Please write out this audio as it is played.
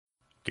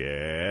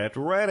Get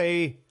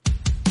ready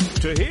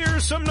to hear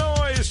some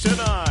noise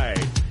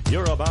tonight.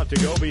 You're about to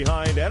go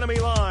behind enemy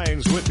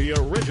lines with the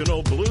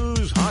original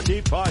Blues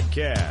Hockey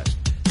Podcast.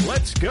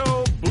 Let's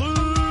go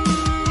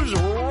Blues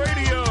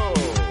Radio.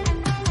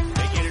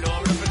 They get it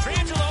over to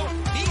Petrangelo.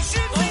 He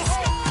shoots, he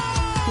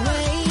scores!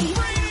 Weight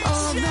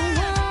of the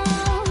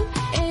world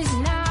is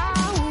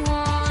now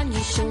on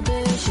your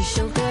shoulders, your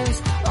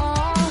shoulders.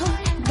 All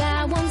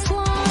that once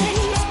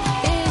was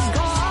is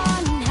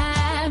gone.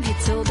 Have you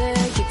told her,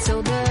 you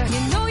told her? You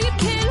know you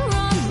can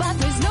run, but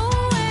there's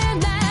nowhere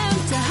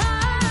left to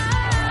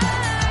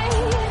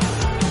hide.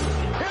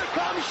 Here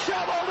comes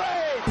Shovel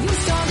Ray! You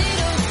started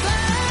a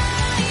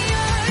fire.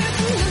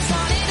 You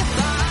started a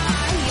fire.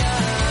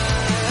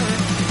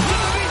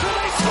 Movies when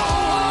they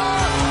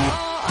score!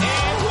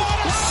 And what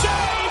a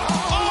save!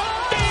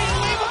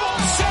 Unbelievable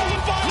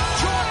save by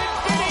Jordan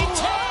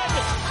Binnington!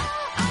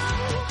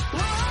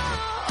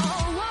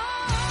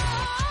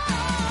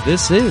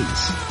 This is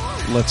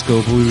Let's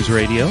Go Blues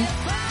Radio.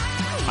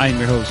 I am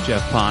your host,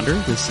 Jeff Ponder.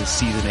 This is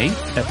Season 8,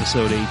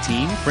 Episode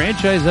 18,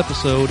 franchise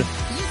episode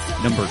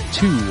number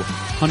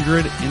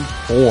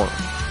 204.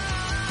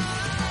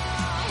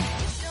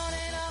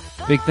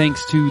 Big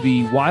thanks to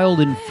the Wild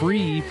and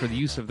Free for the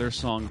use of their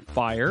song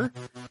Fire.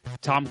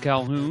 Tom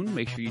Calhoun,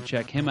 make sure you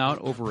check him out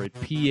over at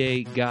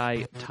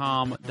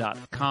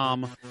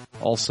paguytom.com.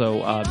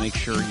 Also, make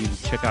sure you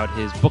check out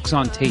his books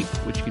on tape,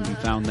 which can be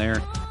found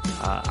there.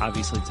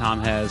 Obviously, Tom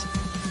has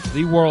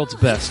the world's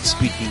best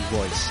speaking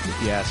voice,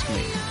 if you ask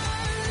me.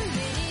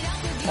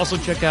 Also,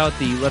 check out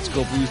the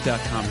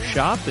letsgoblues.com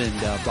shop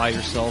and buy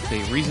yourself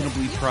a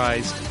reasonably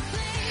priced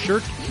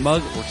shirt,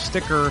 mug, or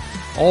sticker.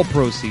 All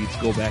proceeds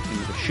go back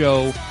into the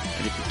show.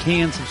 And if you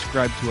can,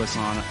 subscribe to us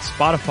on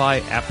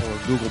Spotify, Apple, or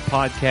Google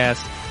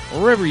Podcasts,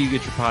 or wherever you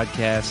get your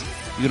podcasts.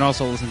 You can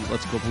also listen to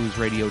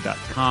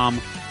letsgobluesradio.com.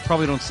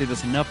 Probably don't say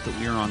this enough that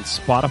we are on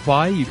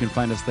Spotify. You can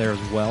find us there as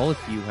well if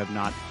you have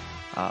not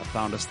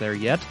found us there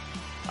yet.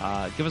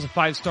 Give us a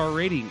 5-star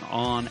rating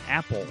on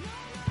Apple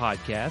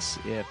Podcasts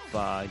if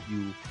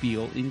you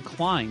feel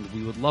inclined.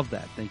 We would love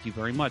that. Thank you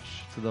very much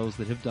to those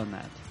that have done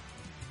that.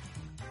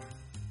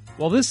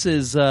 Well, this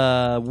is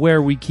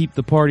where we keep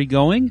the party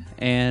going,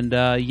 and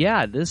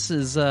this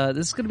is going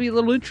to be a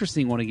little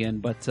interesting one again.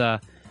 But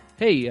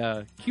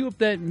hey, cue up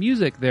that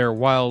music there,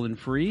 Wild and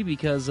Free,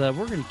 because we're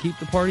going to keep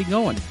the party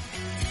going.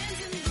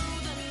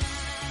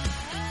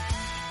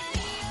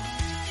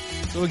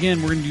 So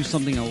again, we're going to do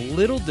something a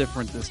little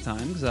different this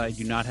time because I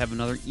do not have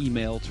another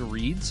email to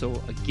read.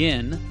 So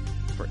again,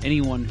 for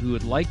anyone who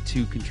would like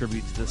to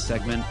contribute to this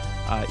segment,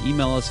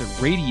 email us at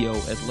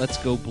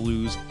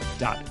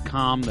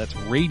radio@letsgoblues.com. That's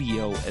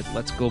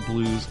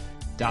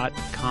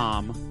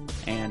radio@letsgoblues.com.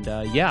 And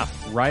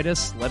write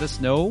us, let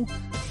us know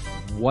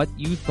what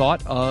you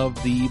thought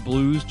of the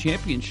Blues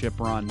championship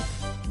run,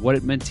 what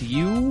it meant to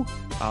you,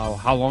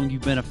 how long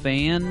you've been a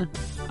fan,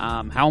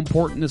 how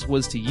important this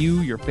was to you,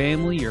 your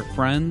family, your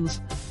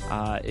friends,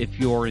 if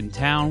you're in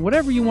town,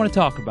 whatever you want to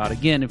talk about.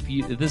 Again, if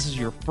this is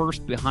your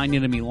first Behind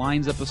Enemy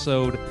Lines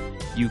episode,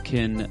 you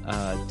can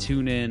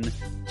tune in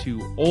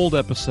to old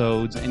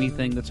episodes,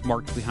 anything that's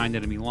marked Behind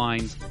Enemy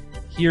Lines.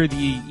 Here are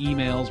the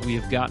emails we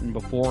have gotten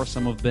before.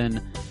 Some have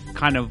been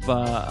kind of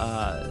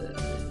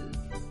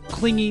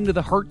clinging to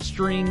the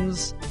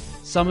heartstrings.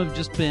 Some have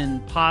just been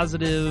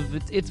positive.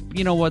 It's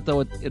you know what,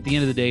 though, at the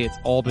end of the day, it's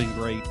all been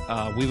great.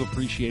 We've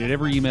appreciated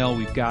every email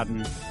we've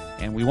gotten,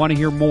 and we want to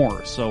hear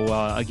more. So,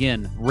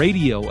 again,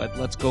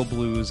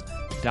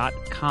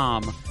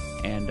 radio@letsgoblues.com,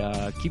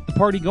 and keep the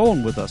party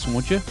going with us,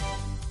 won't you?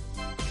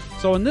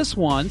 So in this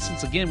one,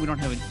 since, again, we don't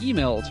have an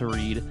email to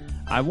read,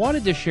 I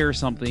wanted to share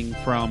something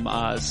from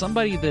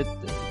somebody that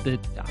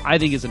I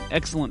think is an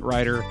excellent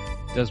writer,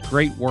 does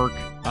great work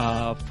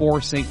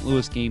for St.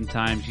 Louis Game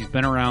Time. She's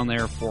been around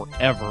there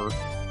forever.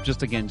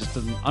 Just an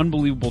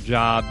unbelievable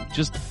job.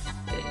 Just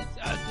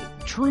a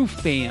true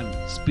fan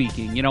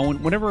speaking. You know,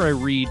 whenever I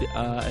read,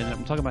 and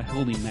I'm talking about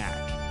Hildy Mack,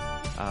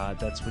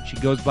 that's what she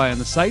goes by on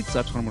the sites.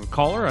 That's what I'm going to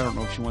call her. I don't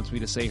know if she wants me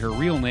to say her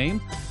real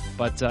name,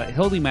 but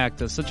Hildy Mack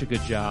does such a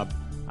good job.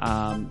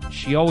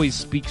 She always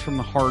speaks from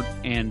the heart,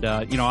 and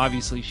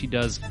obviously she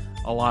does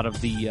a lot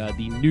of the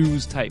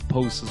news type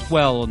posts as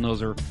well, and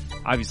those are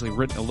obviously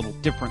written a little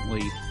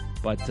differently.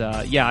 But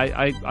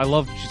I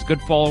love. She's a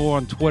good follower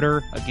on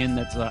Twitter. Again,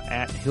 that's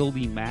at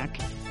Hildy Mack,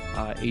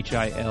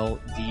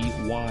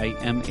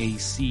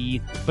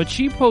 HILDYMAC. But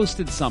she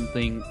posted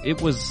something.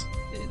 It was,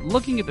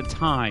 looking at the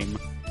time,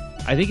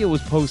 I think it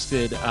was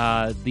posted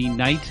the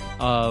night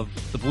of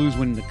the Blues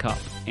winning the Cup,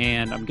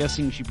 and I'm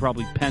guessing she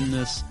probably penned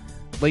this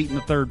late in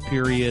the third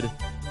period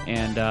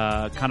and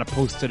kind of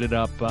posted it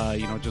up,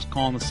 just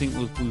calling the St.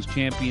 Louis Blues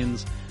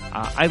champions.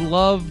 I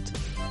loved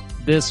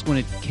this when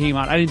it came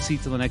out. I didn't see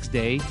it till the next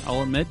day,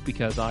 I'll admit,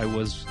 because I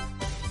was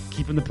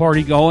keeping the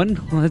party going,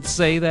 let's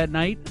say, that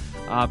night.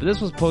 But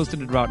this was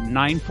posted at about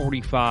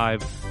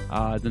 9:45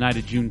 the night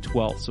of June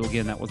 12th. So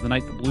again, that was the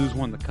night the Blues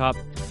won the Cup.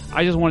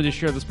 I just wanted to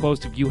share this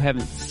post. If you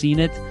haven't seen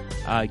it,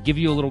 give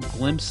you a little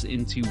glimpse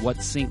into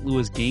what St.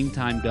 Louis Game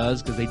Time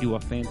does, because they do a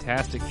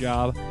fantastic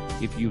job.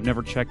 If you've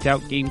never checked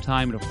out Game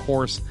Time, and of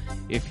course,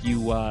 if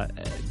you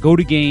go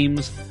to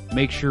games,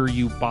 make sure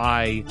you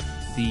buy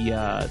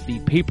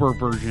the paper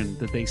version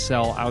that they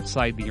sell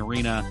outside the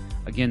arena.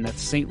 Again,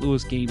 that's St.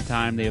 Louis Game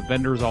Time. They have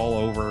vendors all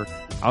over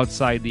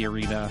outside the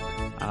arena.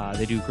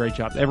 They do a great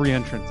job. Every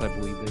entrance, I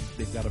believe,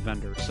 they've got a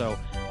vendor. So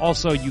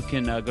also you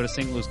can go to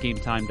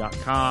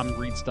stlouisgametime.com,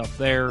 read stuff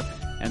there.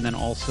 And then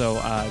also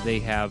they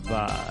have,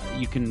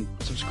 you can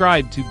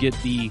subscribe to get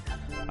the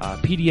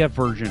PDF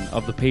version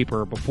of the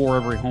paper before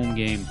every home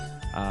game.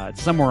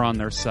 It's somewhere on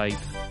their site.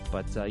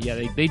 But yeah,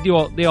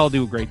 they all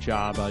do a great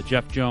job.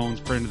 Jeff Jones,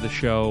 friend of the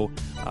show,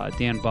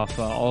 Dan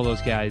Buffa, all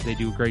those guys, they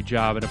do a great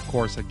job. And of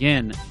course,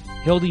 again,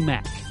 Hildy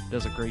Mack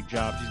does a great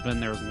job. She's been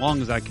there as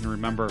long as I can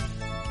remember.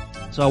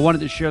 So I wanted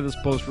to share this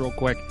post real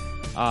quick.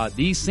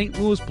 These St.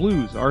 Louis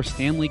Blues are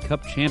Stanley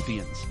Cup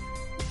champions.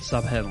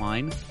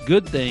 Subheadline: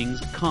 Good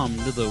things come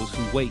to those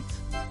who wait.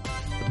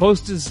 The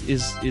post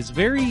is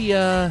very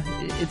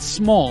it's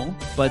small,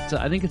 but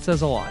I think it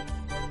says a lot.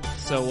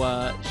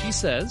 So she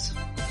says,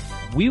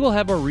 "We will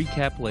have our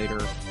recap later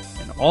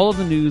and all of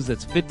the news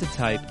that's fit to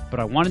type, but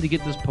I wanted to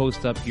get this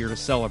post up here to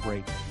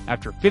celebrate.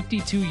 After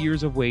 52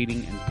 years of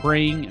waiting and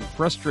praying and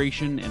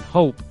frustration and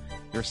hope,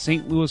 your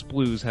St. Louis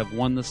Blues have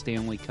won the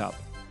Stanley Cup.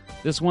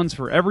 This one's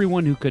for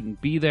everyone who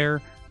couldn't be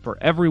there, for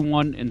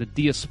everyone in the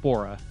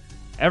diaspora,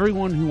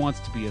 everyone who wants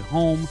to be at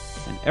home,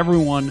 and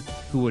everyone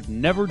who would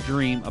never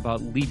dream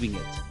about leaving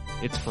it.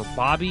 It's for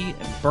Bobby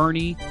and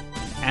Bernie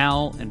and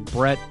Al and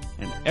Brett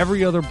and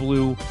every other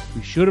Blue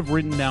who should have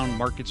ridden down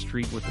Market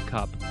Street with the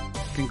cup.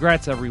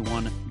 Congrats,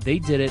 everyone. They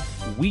did it.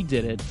 We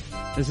did it.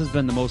 This has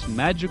been the most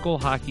magical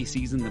hockey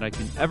season that I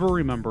can ever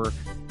remember,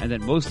 and that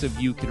most of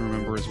you can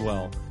remember as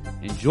well.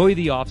 Enjoy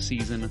the off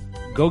season.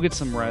 Go get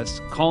some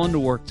rest. Call into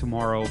work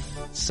tomorrow.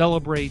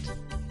 Celebrate.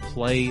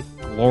 Play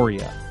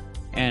Gloria."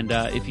 And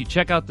if you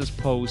check out this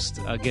post,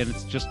 again,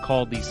 it's just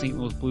called the St.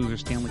 Louis Blues are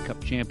Stanley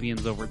Cup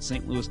champions over at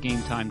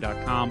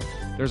stlouisgametime.com.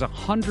 There's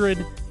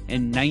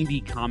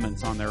 190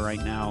 comments on there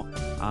right now.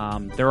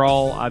 They're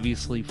all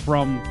obviously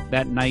from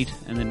that night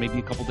and then maybe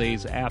a couple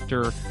days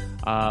after.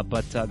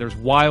 But there's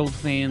Wild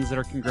fans that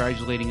are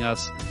congratulating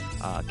us,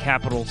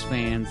 Capitals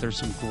fans. There's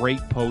some great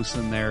posts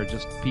in there,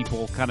 just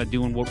people kind of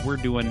doing what we're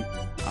doing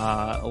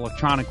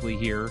electronically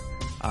here.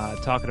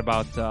 Talking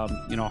about,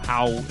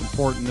 how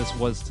important this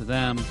was to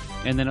them.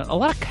 And then a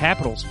lot of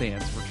Capitals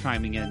fans were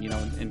chiming in,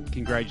 and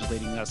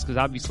congratulating us, because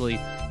obviously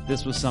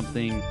this was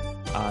something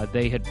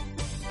they had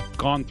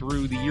gone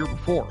through the year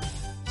before.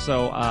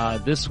 So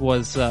this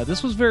was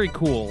very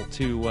cool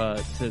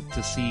to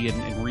see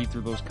and read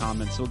through those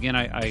comments. So again,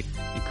 I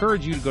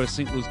encourage you to go to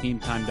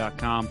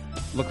stlouisgametime.com,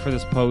 look for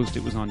this post.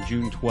 It was on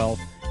June 12th.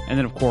 And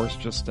then, of course,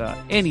 just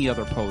any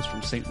other post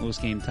from St. Louis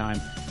Game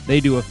Time. They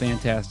do a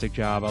fantastic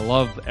job. I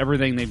love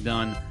everything they've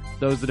done.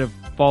 Those that have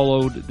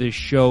followed this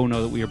show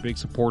know that we are big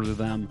supporters of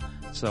them.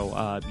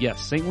 So,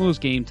 yes, St. Louis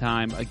Game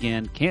Time,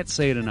 again, can't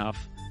say it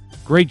enough.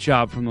 Great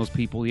job from those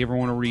people. You ever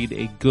want to read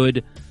a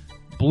good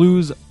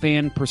Blues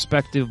fan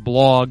perspective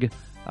blog,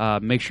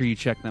 make sure you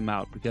check them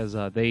out, because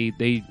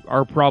they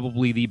are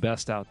probably the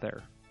best out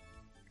there.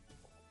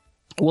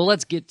 Well,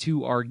 let's get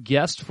to our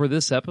guest for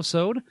this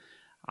episode.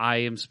 I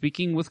am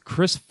speaking with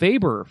Chris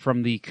Faber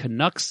from the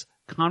Canucks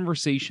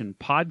Conversation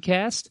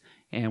Podcast,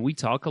 and we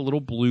talk a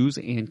little Blues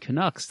and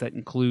Canucks. That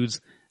includes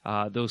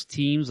those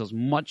teams, those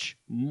much,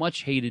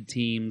 much hated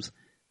teams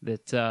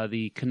that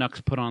the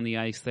Canucks put on the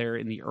ice there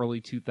in the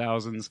early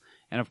 2000s.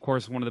 And of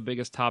course, one of the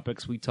biggest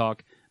topics, we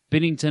talk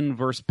Binnington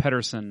versus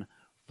Pettersson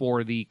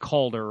for the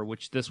Calder,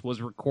 which this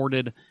was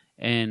recorded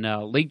in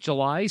late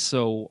July,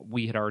 so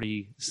we had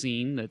already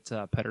seen that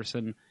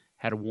Pettersson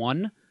had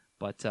won.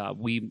 But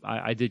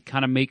I did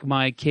kind of make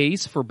my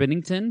case for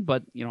Binnington,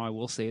 but I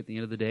will say at the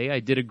end of the day, I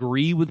did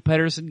agree with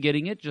Pettersson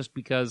getting it, just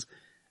because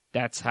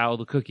that's how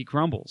the cookie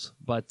crumbles.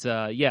 But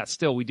yeah,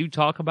 still, we do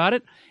talk about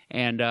it,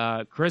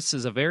 and Chris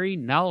is a very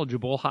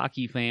knowledgeable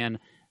hockey fan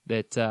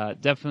that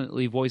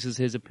definitely voices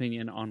his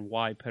opinion on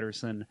why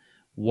Pettersson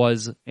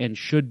was and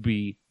should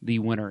be the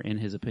winner in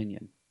his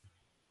opinion.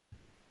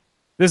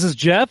 This is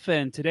Jeff,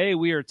 and today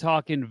we are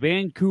talking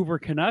Vancouver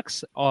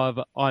Canucks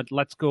on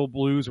Let's Go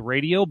Blues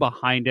Radio,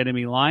 Behind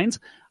Enemy Lines.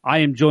 I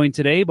am joined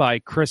today by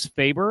Chris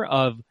Faber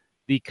of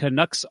the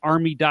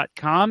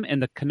CanucksArmy.com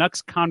and the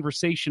Canucks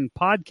Conversation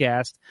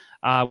Podcast.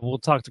 We'll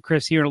talk to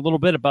Chris here in a little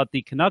bit about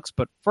the Canucks,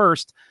 but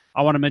first,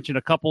 I want to mention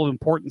a couple of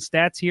important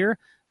stats here.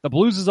 The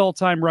Blues'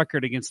 all-time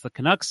record against the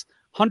Canucks: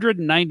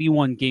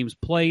 191 games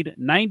played,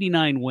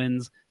 99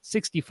 wins,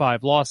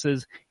 65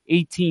 losses,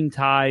 18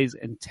 ties,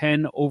 and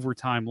 10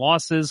 overtime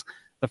losses.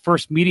 The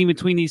first meeting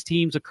between these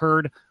teams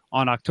occurred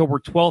on October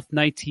 12th,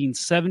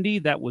 1970.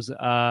 That was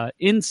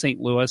in St.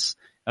 Louis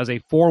as a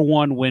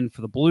 4-1 win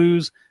for the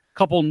Blues. A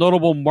couple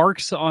notable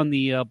marks on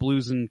the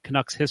Blues and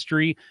Canucks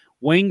history.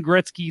 Wayne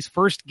Gretzky's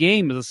first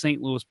game as a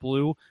St. Louis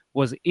Blue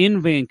was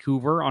in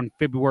Vancouver on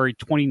February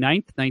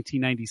 29th,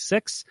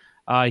 1996.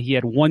 He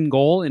had one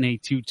goal in a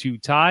 2-2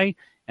 tie.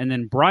 And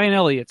then Brian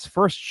Elliott's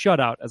first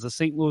shutout as a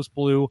St. Louis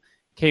Blue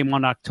came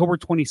on October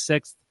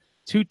 26th,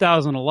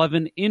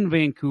 2011 in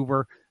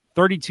Vancouver,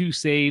 32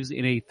 saves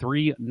in a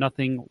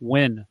 3-0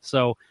 win.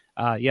 So,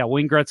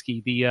 Wayne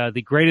Gretzky,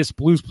 the greatest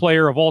Blues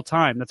player of all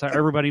time. That's how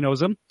everybody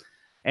knows him.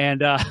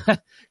 And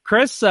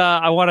Chris,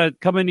 I want to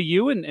come into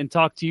you and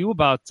talk to you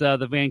about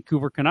the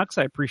Vancouver Canucks.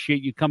 I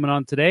appreciate you coming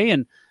on today,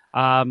 and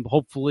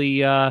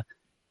hopefully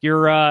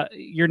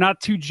you're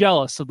not too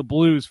jealous of the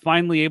Blues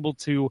finally able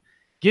to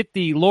get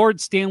the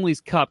Lord Stanley's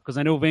Cup, because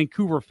I know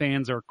Vancouver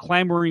fans are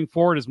clamoring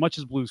for it as much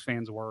as Blues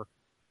fans were.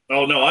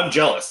 Oh, no, I'm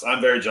jealous.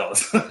 I'm very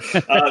jealous. There's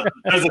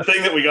a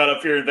thing that we got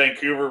up here in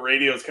Vancouver.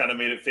 Radio's kind of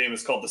made it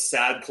famous called the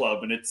SAD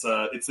Club, and it's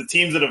the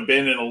teams that have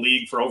been in a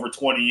league for over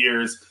 20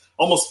 years,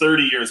 almost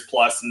 30 years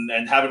plus,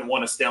 and haven't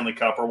won a Stanley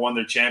Cup or won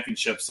their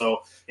championship.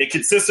 So it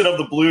consisted of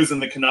the Blues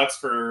and the Canucks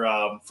for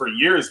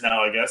years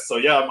now, I guess. So,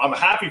 yeah, I'm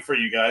happy for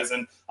you guys,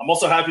 and I'm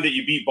also happy that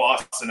you beat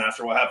Boston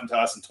after what happened to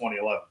us in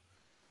 2011.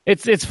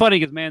 It's funny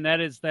because, man,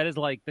 that is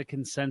like the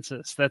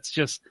consensus. That's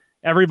just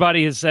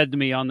everybody has said to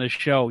me on this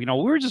show, we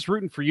were just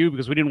rooting for you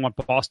because we didn't want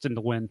Boston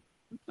to win.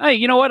 Hey,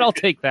 you know what? I'll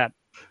take that.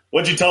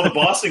 What'd you tell the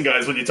Boston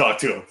guys when you talked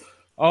to them?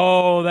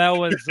 Oh, that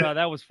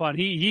was fun.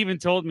 He even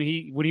told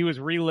me when he was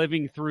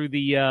reliving through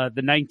the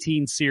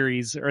 19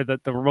 series, or the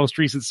most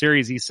recent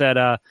series, he said,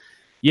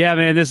 yeah,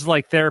 man, this is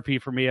like therapy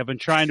for me. I've been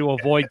trying to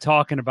avoid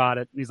talking about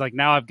it. And he's like,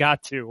 now I've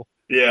got to.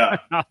 Yeah.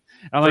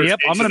 I'm like, yep,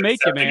 I'm going to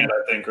make it, man.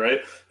 I think, right?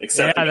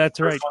 Yeah, that's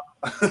right.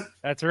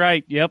 That's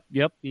right. Yep.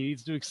 He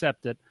needs to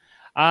accept it.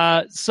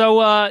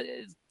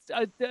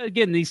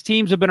 Again, these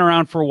teams have been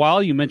around for a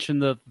while. You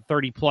mentioned the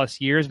 30-plus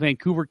years.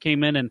 Vancouver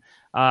came in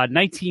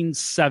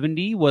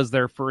 1970 was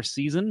their first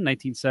season,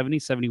 1970,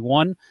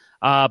 71.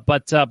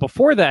 But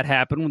before that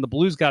happened, when the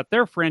Blues got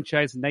their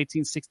franchise in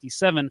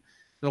 1967,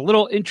 a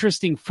little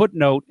interesting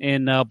footnote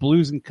in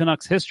Blues and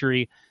Canucks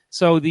history.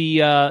 So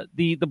the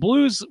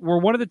Blues were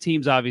one of the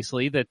teams,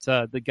 obviously,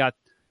 that got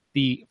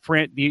the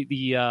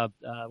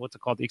what's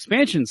it called, the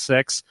expansion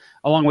six,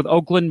 along with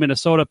Oakland,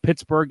 Minnesota,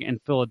 Pittsburgh,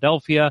 and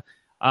Philadelphia.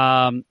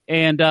 The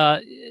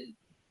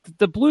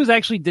Blues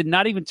actually did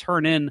not even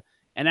turn in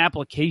an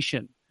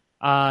application.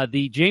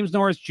 The James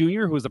Norris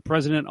Jr., who was the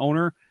principal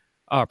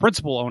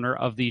owner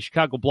of the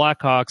Chicago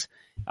Blackhawks,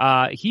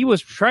 he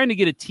was trying to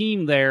get a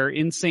team there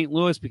in St.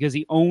 Louis because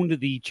he owned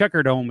the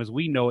Checker Dome as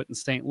we know it in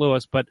St.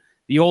 Louis, but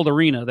the old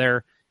arena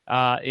there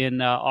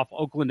off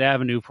Oakland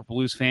Avenue for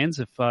Blues fans,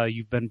 if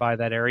you've been by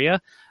that area.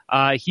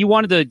 He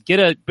wanted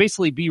to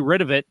basically be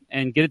rid of it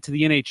and get it to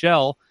the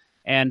NHL,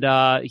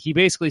 and he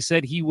basically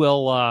said he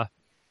will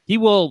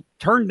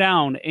turn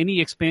down any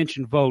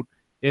expansion vote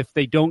if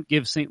they don't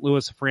give St.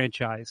 Louis a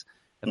franchise.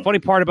 The funny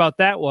part about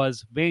that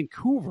was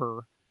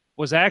Vancouver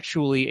was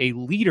actually a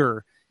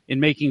leader in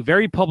making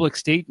very public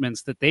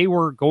statements that they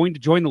were going to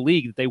join the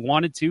league, that they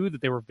wanted to, that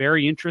they were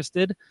very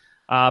interested.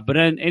 But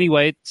then,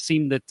 anyway, it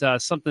seemed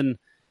that something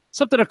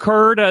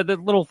occurred,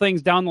 that little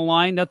things down the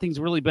line. Nothing's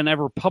really been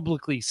ever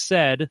publicly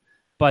said.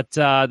 But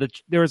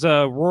there's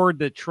a word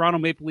that Toronto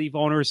Maple Leaf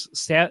owners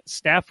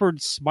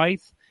Stafford Smythe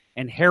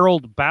and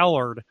Harold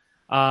Ballard,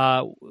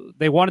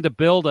 they wanted to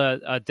build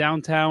a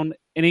downtown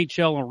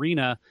NHL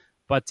arena,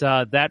 but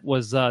that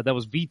was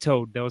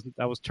vetoed.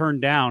 That was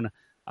turned down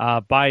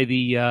by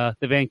the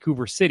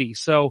Vancouver City.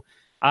 So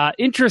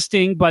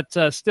interesting,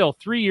 but still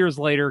 3 years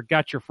later,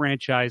 got your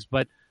franchise.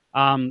 But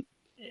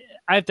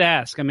I have to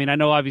ask. I mean, I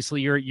know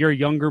obviously you're a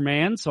younger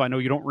man, so I know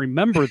you don't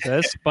remember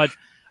this, but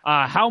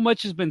how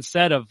much has been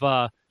said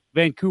of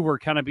Vancouver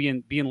kind of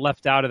being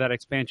left out of that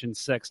expansion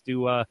six?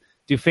 Do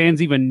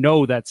fans even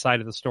know that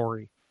side of the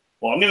story?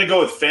 Well, I'm going to go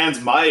with fans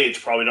my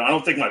age probably don't. I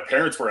don't think my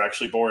parents were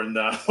actually born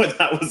when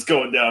that was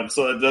going down,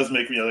 so that does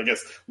make me, I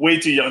guess, way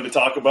too young to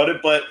talk about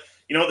it. But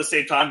at the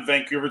same time,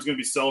 Vancouver's going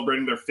to be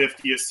celebrating their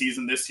 50th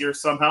season this year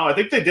somehow. I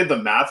think they did the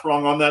math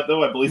wrong on that,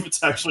 though. I believe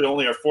it's actually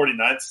only our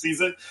 49th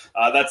season.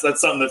 That's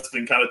something that's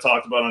been kind of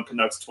talked about on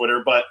Canucks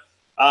Twitter. But,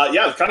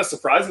 it's kind of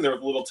surprising there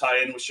with a little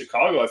tie-in with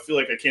Chicago. I feel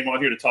like I came on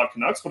here to talk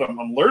Canucks, but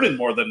I'm learning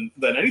more than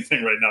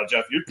anything right now,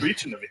 Jeff. You're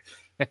preaching to me.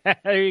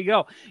 There you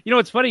go.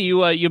 It's funny.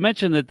 You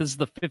mentioned that this is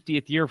the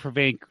 50th year for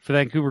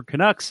Vancouver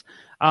Canucks.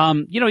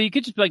 You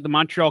could just be like the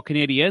Montreal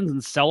Canadiens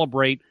and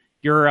celebrate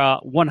your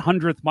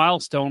 100th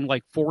milestone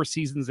like 4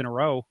 seasons in a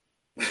row.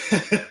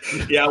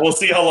 Yeah, we'll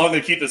see how long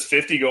they keep this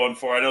 50 going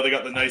for. I know they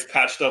got the nice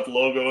patched up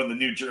logo and the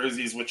new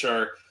jerseys, which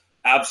are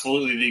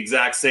absolutely the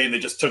exact same. They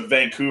just took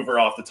Vancouver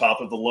off the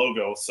top of the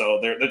logo. So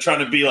they're trying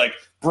to be like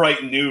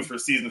bright and new for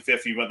season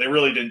 50, but they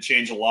really didn't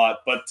change a lot.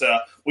 But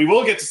we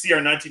will get to see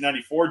our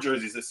 1994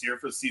 jerseys this year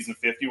for season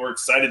 50. We're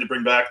excited to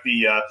bring back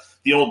the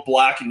old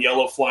black and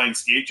yellow flying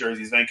skate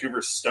jerseys.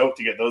 Vancouver's stoked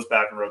to get those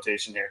back in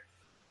rotation here.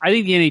 I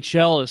think the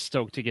NHL is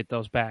stoked to get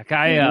those back.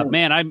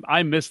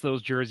 I miss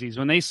those jerseys.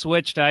 When they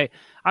switched, I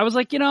was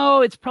like,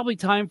 it's probably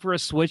time for a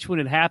switch when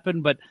it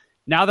happened. But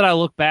now that I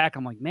look back,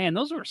 I'm like, man,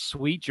 those are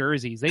sweet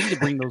jerseys. They need to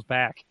bring those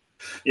back.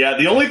 Yeah,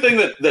 the only thing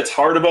that's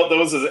hard about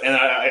those is, and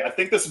I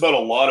think this about a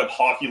lot of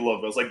hockey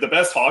logos, like the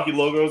best hockey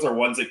logos are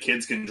ones that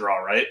kids can draw,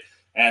 right?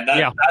 And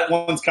that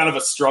one's kind of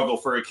a struggle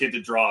for a kid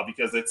to draw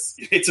because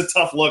it's a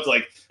tough look.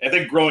 Like, I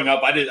think growing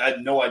up, I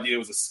had no idea it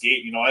was a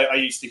skate. You know, I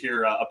used to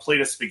hear a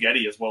plate of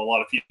spaghetti is what a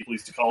lot of people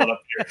used to call it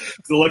up here.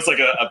 Because it looks like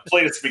a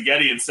plate of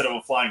spaghetti instead of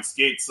a flying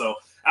skate. So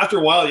after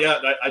a while,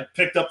 I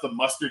picked up the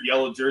mustard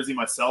yellow jersey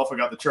myself. I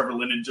got the Trevor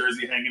Linden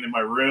jersey hanging in my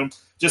room.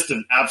 Just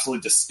an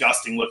absolutely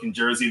disgusting looking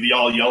jersey, the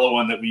all yellow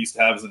one that we used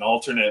to have as an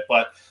alternate.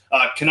 But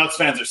Canucks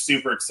fans are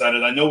super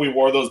excited. I know we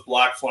wore those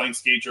black flying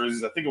skate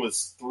jerseys. I think it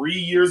was 3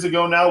 years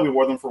ago now. We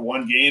wore them for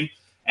one game,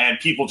 and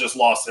people just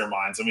lost their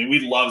minds. I mean, we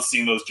love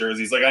seeing those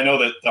jerseys. Like, I know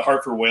that the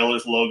Hartford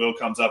Whalers logo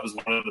comes up as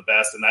one of the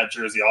best, and that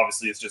jersey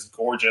obviously is just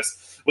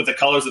gorgeous with the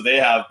colors that they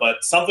have.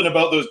 But something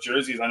about those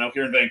jerseys, I know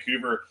here in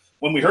Vancouver,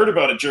 when we heard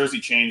about a jersey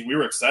change, we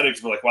were excited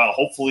because we're like, wow,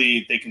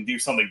 hopefully they can do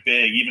something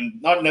big, even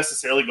not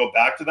necessarily go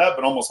back to that,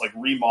 but almost like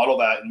remodel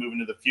that and move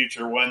into the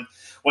future. When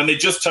they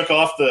just took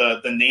off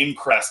the name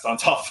crest on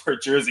top of our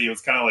jersey, it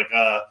was kind of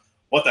like,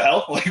 what the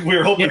hell? Like, we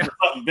were hoping for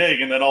something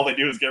big, and then all they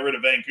do is get rid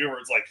of Vancouver.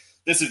 It's like,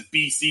 this is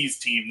BC's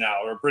team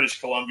now, or British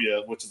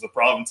Columbia, which is the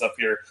province up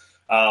here.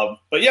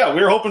 But yeah,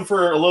 we were hoping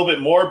for a little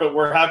bit more, but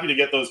we're happy to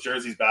get those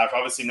jerseys back.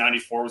 Obviously,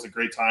 94 was a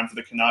great time for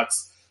the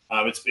Canucks.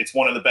 It's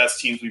one of the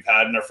best teams we've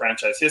had in our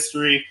franchise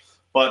history.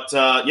 But,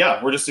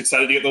 we're just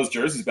excited to get those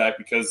jerseys back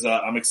because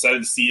I'm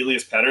excited to see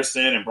Elias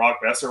Pettersson and Brock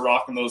Besser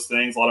rocking those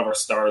things, a lot of our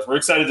stars. We're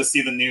excited to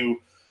see the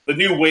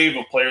new wave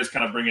of players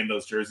kind of bring in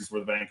those jerseys for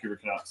the Vancouver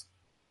Canucks.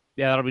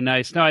 Yeah, that'll be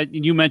nice. Now,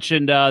 you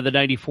mentioned the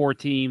 94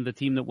 team, the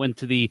team that went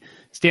to the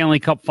Stanley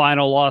Cup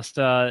final, lost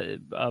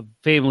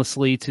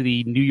famously to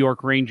the New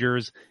York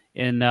Rangers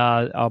in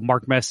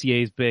Mark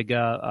Messier's big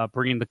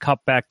bringing the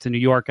cup back to New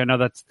York. I know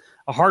that's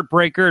a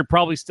heartbreaker. It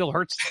probably still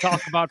hurts to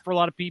talk about for a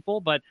lot of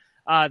people, but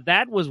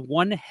that was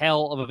one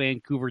hell of a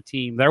Vancouver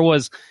team. There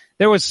was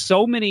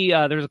so many.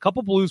 There's a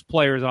couple Blues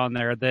players on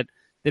there that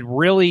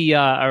really,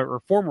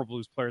 or former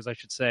Blues players, I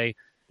should say,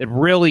 that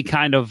really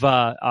kind of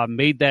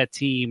made that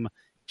team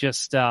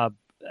just kind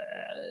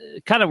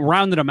of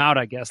rounded them out,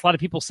 I guess. A lot of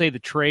people say the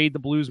trade the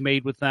Blues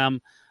made with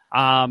them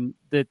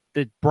that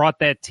brought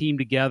that team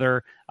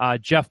together.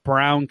 Jeff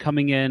Brown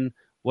coming in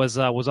was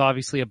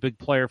obviously a big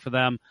player for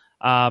them.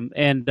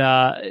 And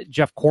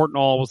Jeff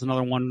Courtnall was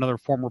another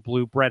former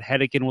Blue. Brett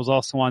Hedican was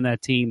also on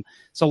that team.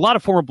 So a lot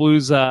of former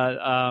Blues,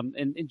 but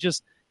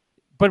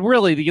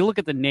really, you look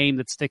at the name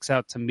that sticks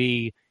out to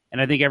me, and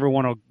I think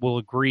everyone will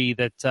agree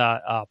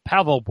that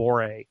Pavel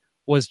Bure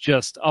was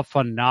just a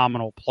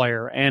phenomenal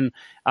player. And,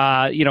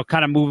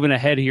 kind of moving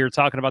ahead here,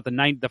 talking about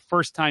the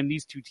first time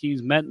these two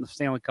teams met in the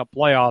Stanley Cup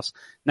playoffs,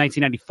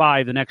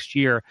 1995, the next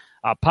year,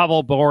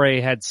 Pavel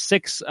Bure had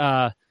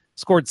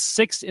scored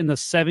 6 in the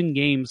 7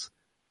 games.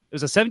 It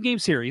was a 7-game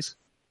series.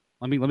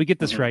 Let me get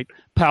this right.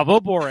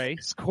 Pavel Bure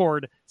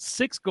scored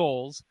 6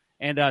 goals,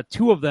 and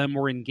 2 of them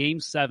were in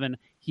Game 7.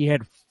 He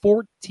had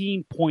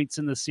 14 points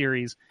in the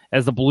series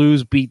as the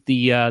Blues beat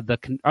the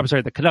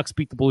Canucks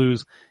beat the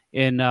Blues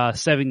in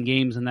 7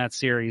 games in that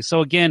series.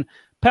 So again,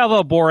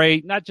 Pavel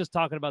Bure, not just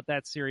talking about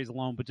that series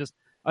alone, but just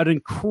an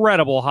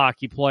incredible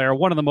hockey player,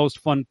 one of the most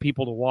fun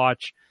people to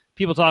watch.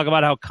 People talk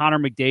about how Connor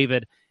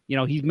McDavid,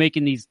 he's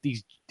making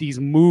these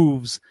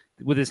moves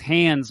with his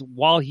hands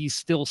while he's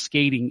still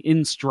skating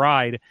in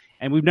stride,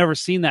 and we've never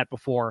seen that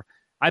before.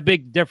 I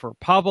beg to differ.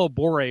 Pavel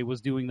Bure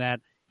was doing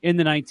that in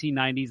the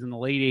 1990s and the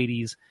late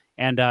 80s,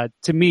 and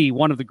to me,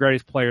 one of the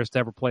greatest players to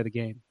ever play the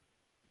game.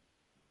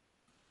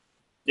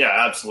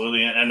 Yeah,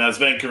 absolutely. And as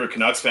Vancouver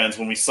Canucks fans,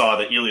 when we saw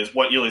that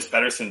what Elias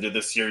Pettersson did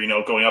this year,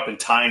 going up and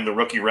tying the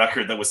rookie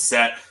record that was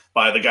set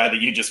by the guy that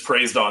you just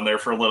praised on there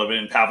for a little bit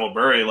in Pavel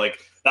Bure, like,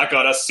 that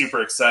got us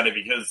super excited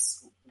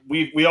because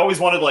we always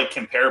wanted to, like,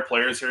 compare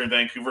players here in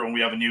Vancouver when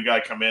we have a new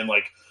guy come in.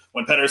 Like,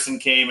 when Pettersson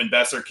came and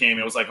Besser came,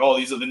 it was like, oh,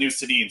 these are the new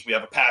Sedins. We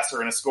have a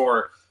passer and a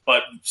scorer.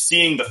 But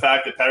seeing the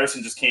fact that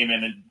Pettersson just came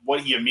in and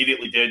what he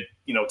immediately did,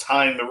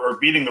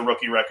 beating the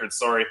rookie record,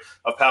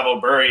 of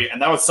Pavel Bure,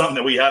 and that was something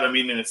that we had. I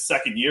mean, in his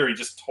second year, he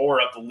just tore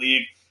up the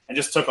league and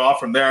just took off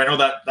from there. I know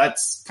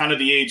that's kind of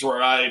the age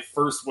where I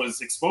first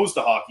was exposed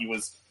to hockey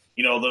was,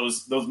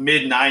 those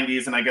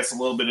mid-90s and I guess a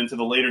little bit into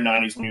the later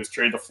 90s when he was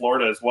traded to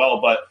Florida as well.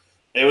 But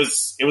it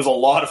was a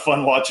lot of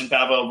fun watching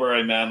Pavel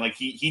Bure, man. Like,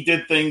 he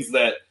did things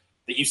that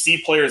you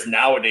see players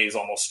nowadays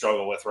almost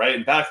struggle with, right?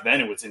 And back then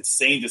it was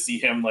insane to see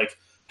him, like,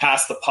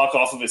 pass the puck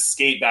off of his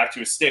skate back to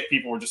his stick.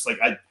 People were just like,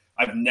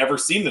 I've never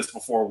seen this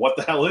before. What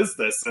the hell is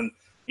this? And,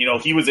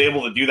 he was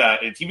able to do that.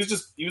 He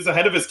was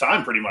ahead of his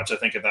time pretty much, I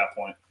think, at that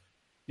point.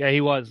 Yeah,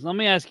 he was. Let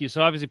me ask you.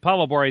 So obviously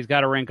Pavel Bure's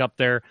got to rank up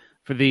there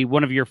for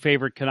one of your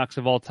favorite Canucks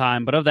of all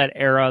time. But of that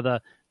era,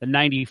 the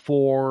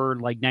 94,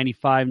 like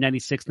 95,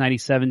 96,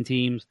 97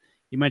 teams,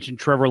 you mentioned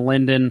Trevor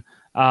Linden.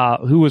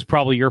 Who was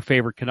probably your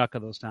favorite Canuck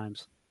of those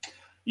times?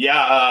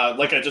 Yeah,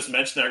 like I just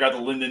mentioned, I got the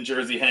Linden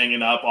jersey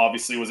hanging up.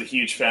 Obviously, was a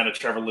huge fan of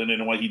Trevor Linden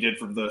and what he did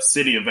for the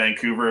city of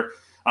Vancouver.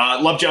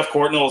 Love Jeff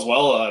Courtnall as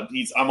well.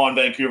 I'm on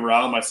Vancouver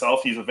Island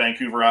myself. He's a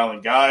Vancouver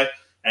Island guy.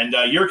 And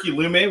Jyrki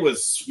Lumme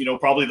was,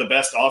 probably the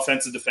best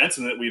offensive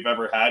defenseman that we've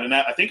ever had. And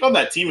I think on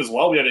that team as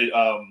well, we had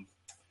a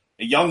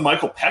young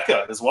Michael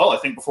Pekka as well. I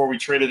think before we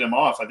traded him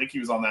off, I think he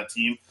was on that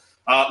team.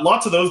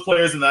 Lots of those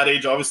players in that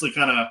age, obviously,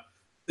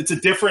 it's a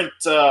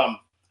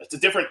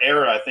different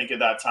era, I think, at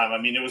that time. I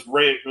mean, it was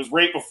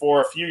right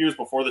before, a few years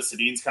before the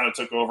Sedins kind of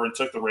took over and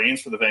took the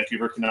reins for the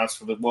Vancouver Canucks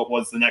for what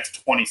was the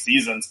next 20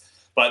 seasons.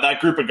 But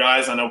that group of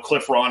guys, I know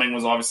Cliff Ronning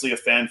was obviously a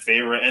fan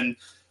favorite. And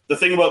the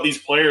thing about these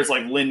players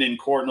like Linden,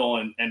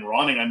 Courtnall, and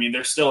Ronning, I mean,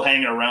 they're still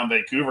hanging around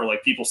Vancouver.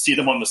 Like, people see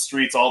them on the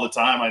streets all the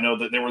time. I know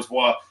that there was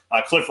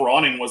Cliff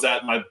Ronning was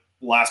at my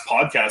last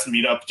podcast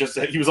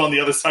meetup. He was on the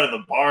other side of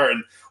the bar,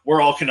 and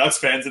we're all Canucks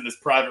fans in this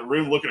private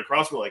room looking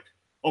across. We're like,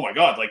 oh my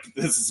God, like,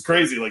 this is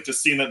crazy. Like,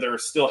 just seeing that they're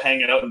still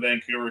hanging out in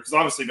Vancouver, because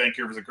obviously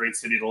Vancouver is a great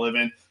city to live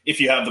in if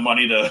you have the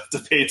money to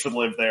pay to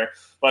live there.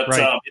 But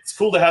right. It's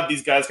cool to have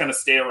these guys kind of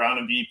stay around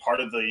and be part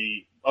of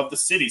the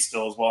city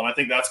still as well. And I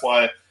think that's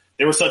why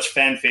they were such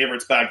fan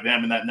favorites back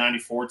then. And that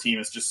 94 team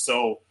is just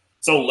so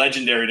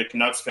legendary to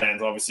Canucks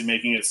fans, obviously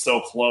making it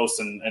so close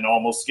and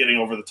almost getting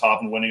over the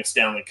top and winning a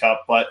Stanley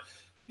Cup. But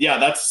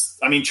yeah,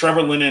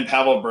 Trevor Linden and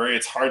Pavel Bure,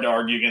 it's hard to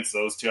argue against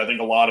those two. I think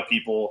a lot of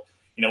people,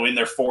 in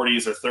their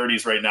 40s or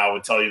 30s right now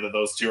would tell you that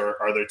those two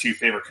are their two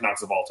favorite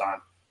Canucks of all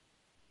time.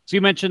 So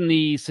you mentioned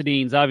the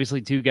Sedins,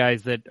 obviously two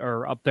guys that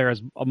are up there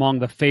as among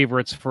the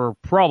favorites for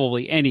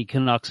probably any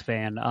Canucks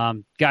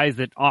fan. Guys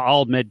that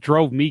I'll admit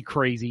drove me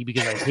crazy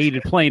because I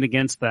hated playing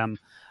against them.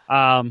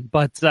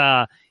 But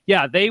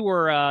they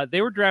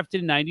were drafted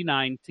in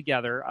 '99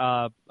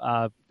 together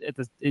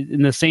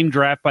in the same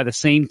draft by the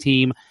same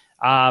team.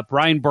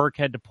 Brian Burke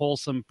had to pull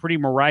some pretty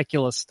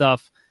miraculous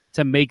stuff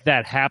to make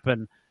that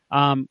happen.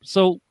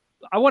 So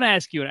I want to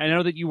ask you, and I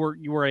know that you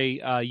were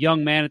a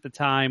young man at the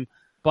time,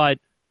 but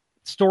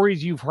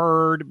stories you've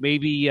heard,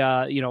 maybe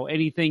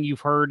anything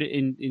you've heard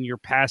in your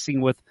passing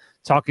with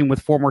talking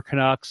with former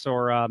Canucks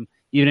or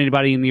even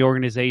anybody in the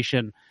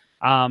organization.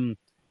 How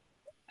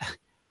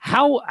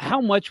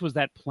much was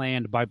that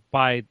planned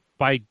by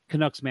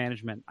Canucks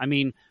management? I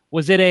mean,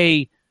 was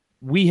it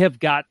we have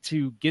got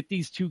to get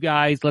these two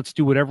guys, let's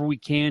do whatever we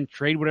can,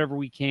 trade whatever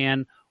we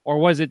can,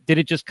 or did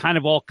it just kind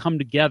of all come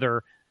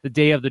together the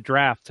day of the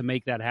draft to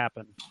make that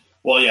happen?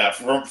 Well, yeah,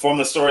 from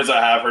the stories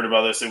I have heard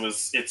about this,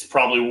 it's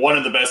probably one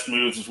of the best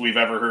moves we've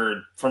ever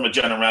heard from a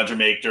general manager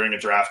make during a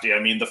draft day. I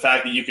mean, the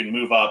fact that you can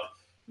move up,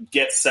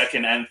 get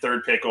second and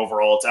third pick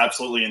overall, it's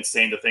absolutely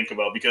insane to think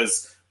about,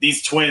 because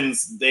these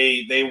Twins,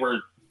 they were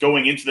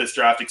going into this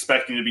draft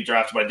expecting to be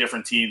drafted by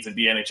different teams and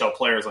be NHL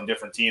players on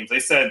different teams. They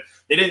said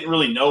they didn't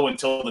really know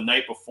until the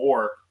night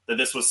before that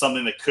this was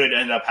something that could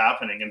end up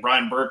happening. And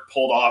Brian Burke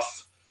pulled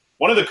off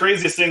one of the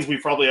craziest things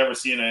we've probably ever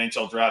seen in an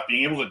NHL draft,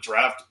 being able to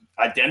draft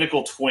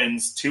identical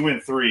twins 2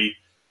 and 3.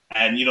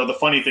 And, the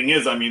funny thing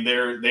is, I mean,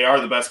 they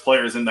are the best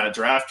players in that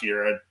draft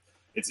year.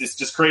 It's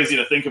just crazy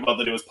to think about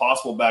that it was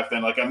possible back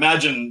then. Like,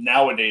 imagine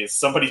nowadays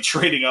somebody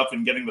trading up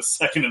and getting the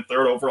second and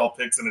third overall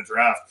picks in a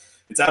draft.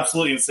 It's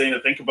absolutely insane to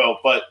think about.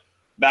 But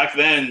back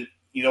then,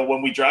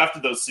 when we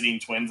drafted those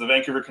Sedin twins, the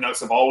Vancouver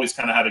Canucks have always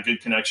kind of had a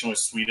good connection with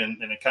Sweden.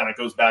 And it kind of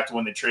goes back to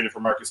when they traded for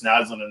Marcus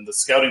Naslund, and the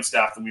scouting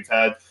staff that we've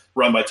had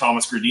run by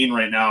Thomas Gradin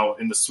right now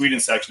in the Sweden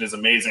section is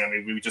amazing. I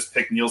mean, we just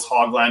picked Niels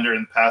Höglander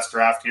in the past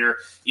draft here.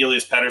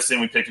 Elias Pettersson,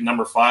 we picked at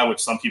number 5, which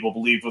some people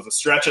believed was a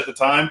stretch at the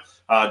time.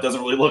 It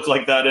doesn't really look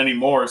like that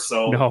anymore.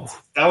 So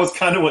That was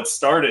kind of what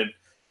started.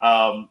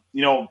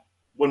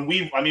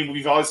 We've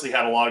obviously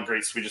had a lot of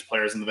great Swedish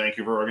players in the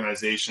Vancouver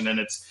organization, and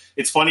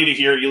it's funny to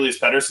hear Elias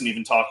Pettersson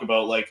even talk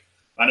about, like,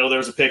 I know there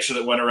was a picture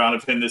that went around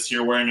of him this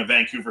year wearing a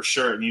Vancouver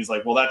shirt, and he's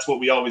like, well, that's what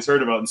we always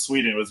heard about in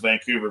Sweden, was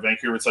Vancouver.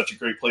 Vancouver is such a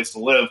great place to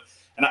live.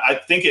 And I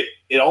think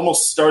it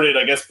almost started,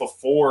 I guess,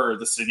 before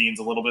the Sedins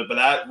a little bit, but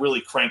that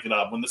really cranked it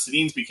up. When the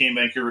Sedins became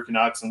Vancouver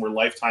Canucks and were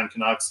lifetime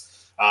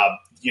Canucks,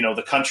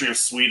 the country of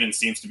Sweden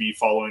seems to be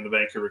following the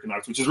Vancouver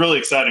Canucks, which is really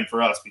exciting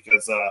for us,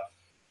 because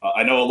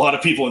I know a lot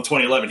of people in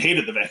 2011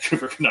 hated the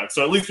Vancouver Canucks,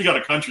 so at least we got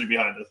a country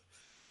behind us.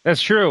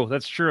 That's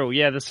true.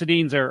 Yeah, the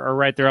Sedins are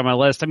right there on my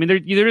list. I mean,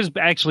 there's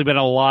actually been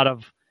a lot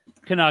of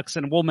Canucks,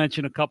 and we'll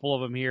mention a couple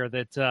of them here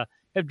that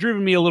have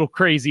driven me a little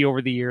crazy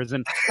over the years.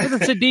 And for the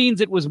Sedins,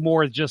 it was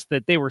more just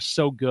that they were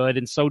so good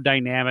and so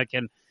dynamic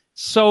and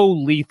so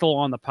lethal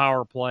on the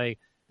power play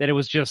that it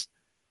was just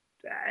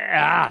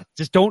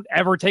don't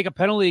ever take a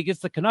penalty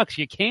against the Canucks.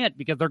 You can't,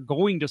 because they're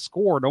going to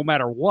score no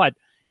matter what.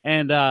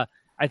 And I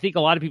think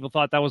a lot of people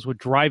thought that was what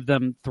drive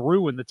them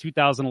through in the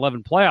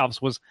 2011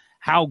 playoffs, was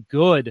how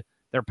good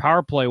their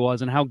power play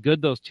was and how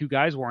good those two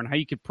guys were, and how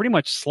you could pretty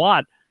much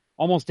slot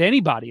almost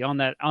anybody on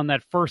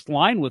that first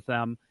line with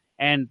them,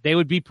 and they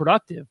would be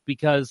productive,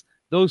 because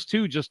those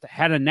two just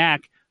had a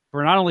knack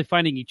for not only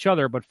finding each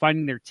other, but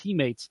finding their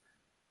teammates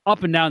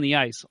up and down the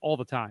ice all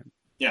the time.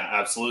 Yeah,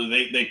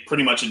 absolutely. They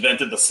pretty much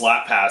invented the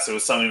slap pass. It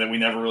was something that we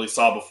never really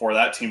saw before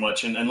that too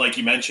much. And like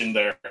you mentioned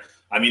there,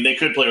 I mean, they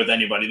could play with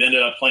anybody. They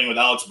ended up playing with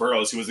Alex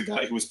Burrows, who was a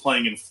guy who was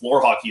playing in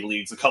floor hockey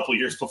leagues a couple of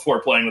years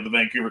before playing with the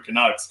Vancouver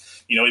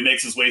Canucks. He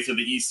makes his way through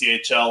the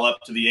ECHL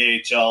up to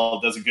the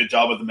AHL, does a good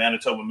job with the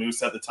Manitoba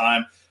Moose at the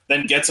time,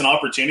 then gets an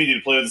opportunity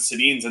to play with the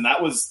Sedins. And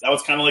that was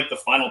kind of like the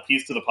final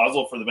piece to the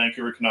puzzle for the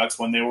Vancouver Canucks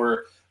when they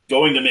were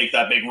going to make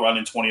that big run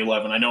in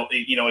 2011. I know,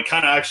 it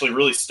kind of actually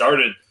really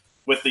started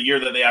with the year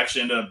that they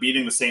actually ended up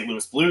beating the St.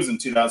 Louis Blues in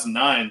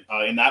 2009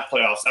 in that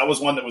playoffs. That was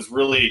one that was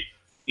really,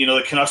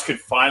 the Canucks could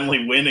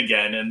finally win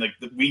again. And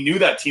we knew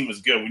that team was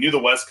good. We knew the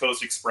West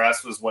Coast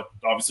Express was what,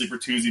 obviously,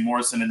 Bertuzzi,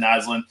 Morrison, and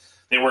Naslund.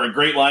 They were a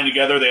great line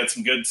together. They had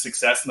some good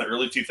success in the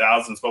early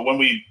 2000s. But when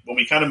we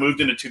kind of moved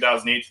into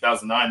 2008,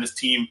 2009, this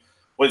team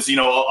was, a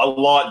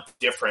lot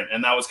different.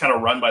 And that was kind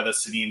of run by the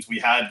Sedins. We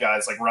had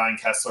guys like Ryan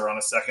Kessler on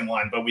a second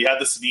line, but we had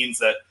the Sedins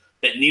that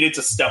needed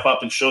to step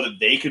up and show that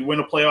they could win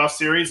a playoff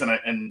series. And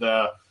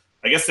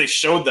I guess they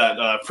showed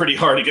that pretty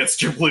hard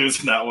against your Blues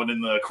in that one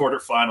in the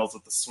quarterfinals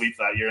with the sweep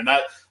that year. And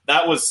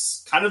that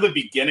was kind of the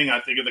beginning, I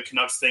think, of the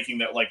Canucks thinking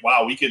that, like,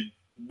 wow, we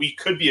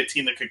could be a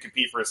team that could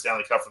compete for a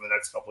Stanley Cup for the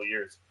next couple of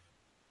years.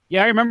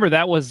 Yeah, I remember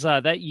that was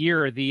that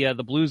year the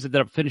Blues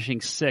ended up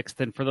finishing sixth.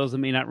 And for those that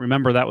may not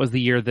remember, that was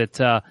the year that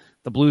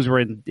the Blues were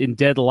in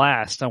dead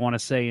last, I want to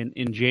say,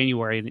 in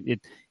January. And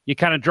you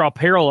kind of draw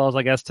parallels,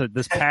 I guess, to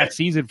this past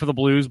season for the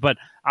Blues, but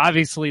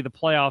obviously the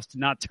playoffs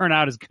did not turn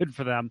out as good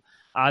for them.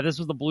 This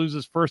was the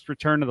Blues' first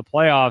return to the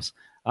playoffs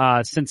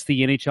since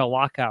the NHL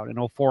lockout in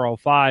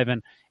 04-05.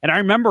 And I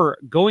remember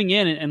going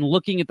in and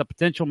looking at the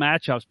potential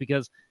matchups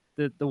because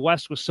the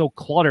West was so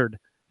cluttered,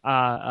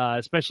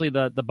 especially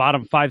the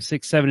bottom 5,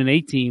 6, 7, and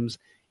 8 teams.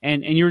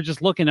 And you were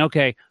just looking,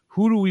 okay,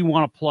 who do we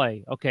want to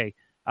play? Okay,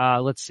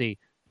 let's see.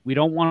 We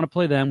don't want to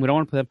play them. We don't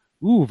want to play them.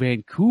 Ooh,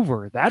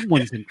 Vancouver. That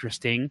one's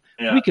interesting.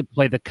 Yeah. We could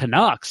play the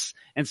Canucks.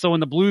 And so when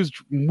the Blues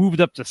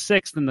moved up to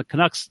sixth and the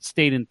Canucks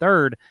stayed in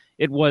third,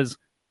 it was,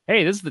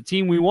 hey, this is the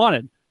team we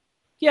wanted.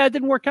 Yeah, it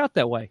didn't work out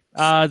that way.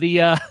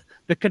 The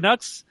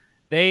Canucks,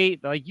 they,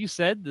 like you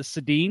said, the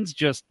Sedins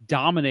just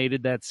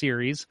dominated that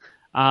series.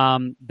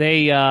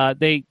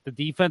 The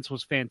defense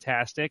was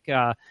fantastic.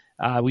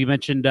 We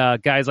mentioned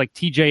guys like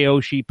TJ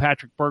Oshie,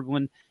 Patrick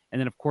Berglund, and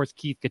then, of course,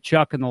 Keith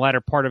Tkachuk in the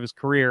latter part of his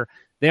career.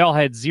 They all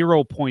had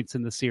 0 points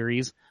in the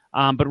series.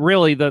 But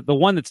really, the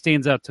one that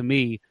stands out to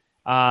me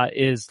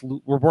is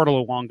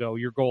Roberto Luongo,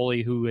 your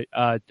goalie, who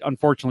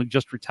unfortunately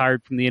just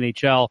retired from the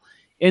NHL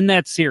in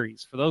that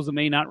series. For those that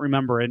may not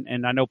remember,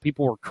 and I know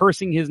people were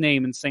cursing his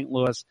name in St.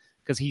 Louis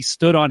because he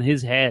stood on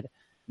his head.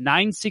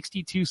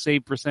 .962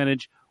 save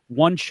percentage,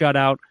 1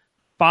 shutout,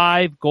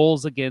 5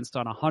 goals against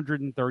on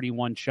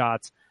 131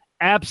 shots.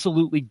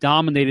 Absolutely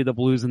dominated the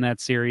Blues in that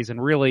series,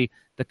 and really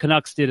the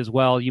Canucks did as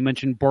well. You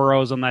mentioned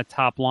Burrows on that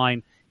top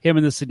line. Him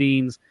and the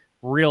Sedins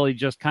really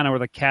just kind of were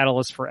the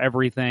catalyst for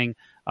everything.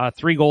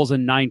 3 goals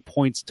and 9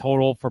 points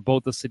total for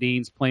both the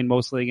Sedins, playing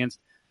mostly against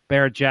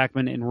Barret,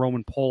 Jackman, and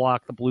Roman Polak,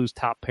 the Blues'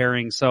 top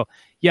pairing. So,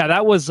 yeah,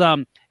 that was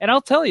and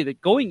I'll tell you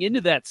that going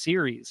into that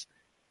series,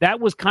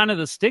 that was kind of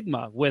the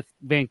stigma with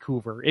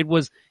Vancouver. It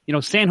was,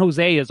 San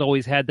Jose has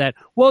always had that,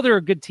 well, they're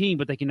a good team,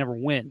 but they can never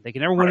win. They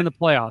can never win in the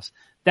playoffs.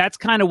 That's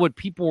kind of what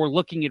people were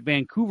looking at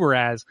Vancouver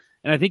as,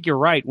 and I think you're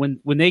right. When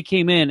they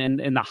came in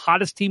and the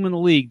hottest team in the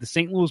league, the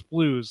St. Louis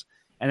Blues,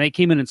 and they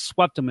came in and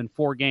swept them in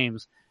 4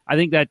 games, I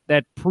think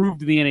that proved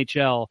to the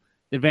NHL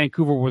that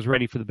Vancouver was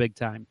ready for the big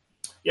time.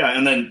 Yeah,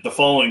 and then the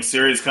following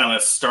series kind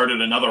of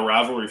started another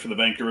rivalry for the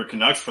Vancouver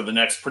Canucks for the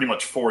next pretty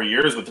much 4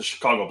 years with the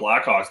Chicago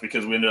Blackhawks,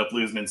 because we ended up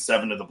losing in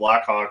 7 to the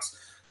Blackhawks.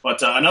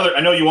 But I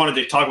know you wanted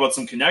to talk about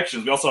some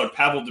connections. We also had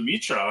Pavel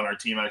Demitra on our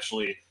team,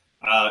 actually,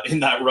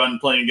 in that run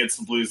playing against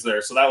the Blues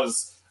there. So that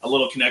was a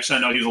little connection. I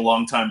know he was a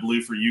longtime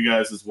Blue for you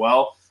guys as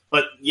well.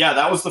 But, yeah,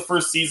 that was the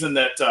first season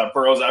that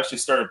Burrows actually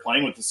started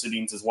playing with the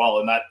Sedins as well,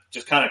 and that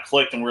just kind of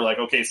clicked, and we're like,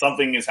 okay,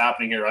 something is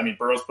happening here. I mean,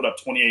 Burrows put up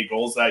 28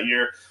 goals that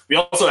year. We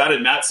also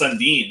added Matt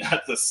Sundin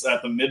at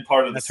the mid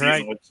part of the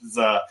season,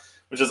 right,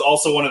 which is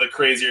also one of the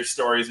crazier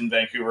stories in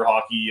Vancouver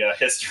hockey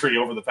history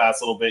over the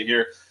past little bit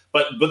here.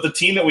 But the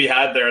team that we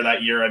had there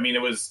that year, I mean,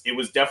 it was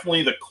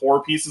definitely the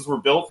core pieces were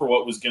built for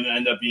what was going to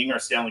end up being our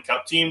Stanley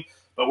Cup team.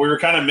 But we were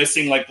kind of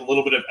missing like the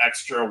little bit of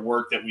extra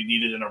work that we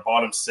needed in our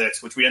bottom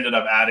 6, which we ended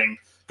up adding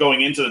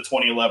going into the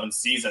 2011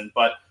 season.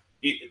 But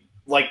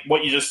like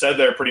what you just said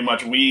there, pretty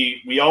much,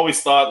 we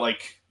always thought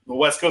like the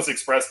West Coast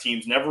Express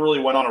teams never really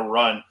went on a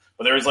run,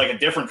 but there was like a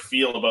different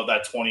feel about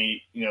that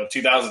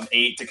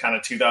 2008 to kind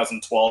of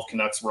 2012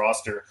 Canucks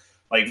roster.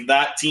 Like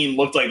that team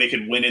looked like they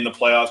could win in the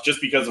playoffs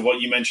just because of what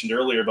you mentioned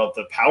earlier about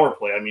the power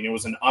play. I mean, it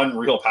was an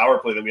unreal power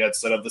play that we had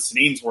set up. The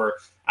Sedins were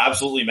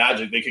absolutely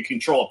magic. They could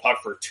control a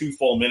puck for 2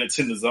 full minutes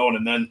in the zone,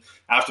 and then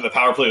after the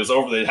power play was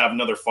over, they'd have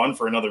another fun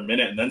for another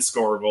minute and then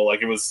score a goal.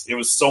 Like it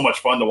was so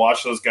much fun to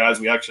watch those guys.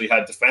 We actually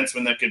had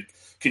defensemen that could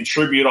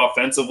contribute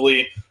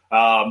offensively.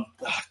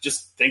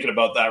 Just thinking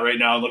about that right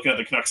now, looking at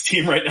the Canucks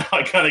team right now,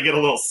 I kind of get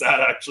a little sad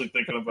actually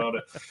thinking about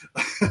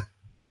it.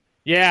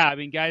 Yeah, I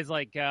mean, guys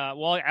like,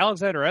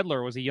 Alexander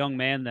Edler was a young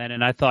man then,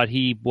 and I thought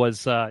he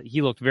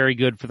looked very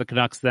good for the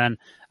Canucks then.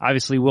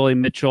 Obviously, Willie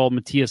Mitchell,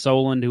 Matthias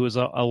Oland, who was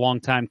a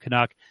longtime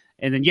Canuck.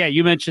 And then, yeah,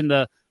 you mentioned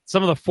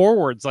some of the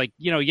forwards. Like,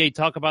 you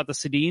talk about the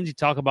Sedins, you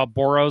talk about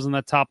Burrows in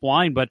that top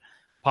line, but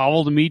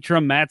Pavel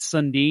Demitra, Matt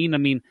Sundin, I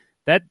mean,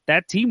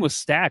 that team was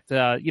stacked.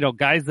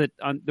 Guys that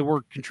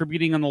were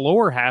contributing on the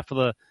lower half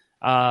of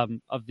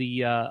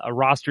the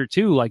roster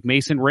too, like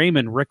Mason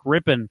Raymond, Rick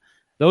Rippon.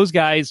 Those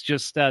guys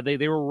just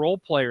they were role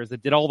players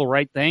that did all the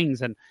right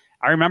things, and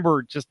I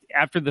remember just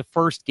after the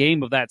first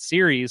game of that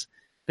series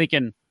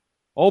thinking,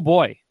 oh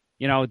boy,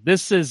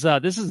 this is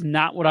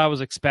not what I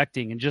was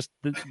expecting. And just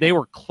they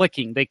were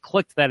clicking. They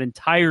clicked that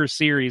entire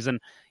series. And,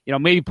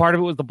 maybe part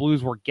of it was the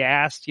Blues were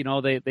gassed.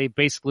 They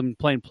basically been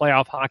playing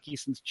playoff hockey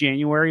since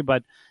January.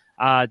 But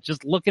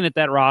just looking at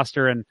that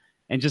roster and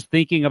just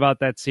thinking about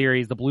that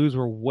series, the Blues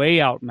were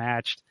way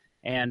outmatched.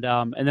 And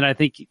then I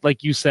think,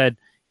 like you said,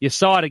 you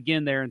saw it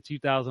again there in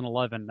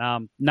 2011.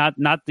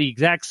 Not the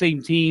exact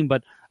same team,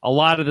 but a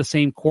lot of the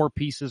same core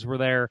pieces were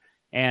there.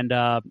 And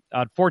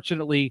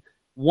unfortunately,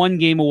 one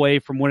game away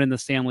from winning the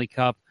Stanley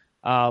Cup,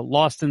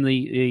 lost in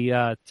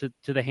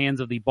to the hands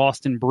of the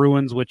Boston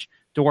Bruins, which,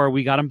 Dora,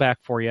 we got them back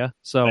for you.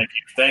 So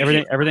Thank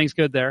you. Everything's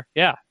good there.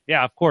 Yeah,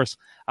 of course.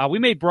 We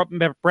made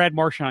Brad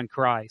Marchand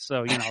cry,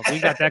 so we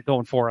got that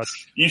going for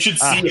us. You should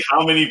see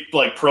how many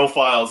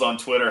profiles on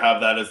Twitter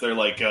have that as their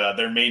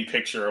their main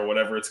picture or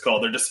whatever it's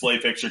called, their display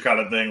picture kind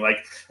of thing.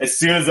 As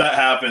soon as that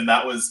happened,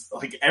 that was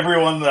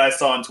everyone that I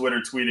saw on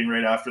Twitter tweeting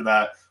right after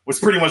that was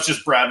pretty much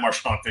just Brad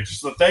Marchand pictures.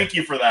 So thank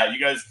you for that. You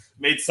guys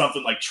made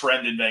something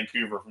trend in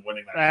Vancouver from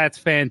winning that. That's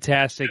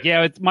fantastic.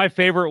 Yeah, my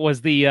favorite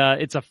was the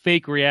it's a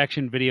fake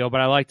reaction video, but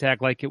I like to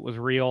act like it was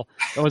real.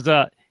 It was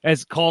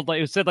it's called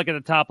it said at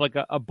the top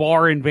a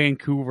bar in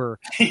Vancouver,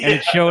 and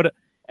it showed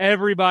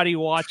everybody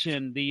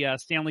watching the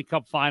Stanley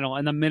Cup final.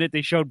 And the minute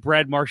they showed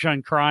Brad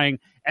Marchand crying,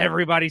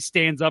 everybody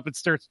stands up and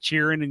starts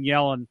cheering and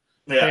yelling.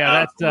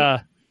 Yeah,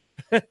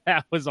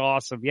 that was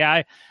awesome.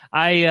 Yeah,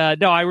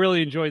 I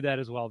really enjoyed that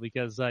as well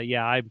because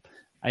I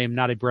am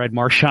not a Brad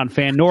Marchand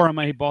fan, nor am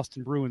I a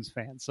Boston Bruins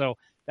fan. So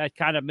that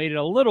kind of made it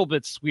a little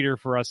bit sweeter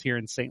for us here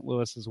in St.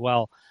 Louis as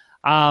well.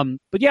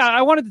 But yeah,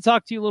 I wanted to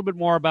talk to you a little bit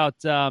more about.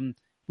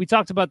 We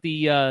talked about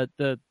the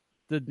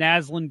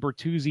Naslund,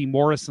 Bertuzzi,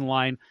 Morrison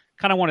line.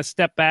 Kind of want to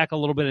step back a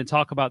little bit and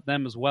talk about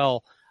them as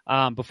well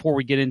before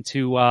we get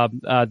into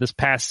this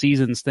past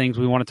season's things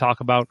we want to talk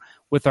about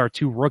with our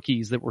two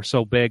rookies that were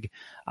so big.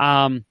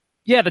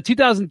 The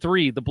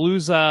 2003, the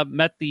Blues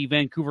met the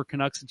Vancouver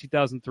Canucks in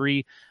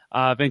 2003.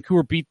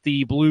 Vancouver beat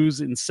the Blues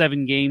in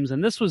 7 games,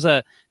 and this was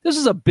a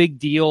big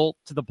deal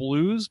to the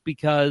Blues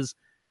because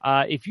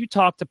if you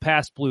talk to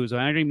past Blues, I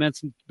already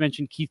mentioned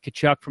Keith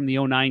Tkachuk from the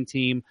 2009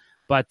 team,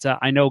 but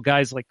I know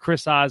guys like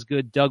Chris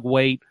Osgood, Doug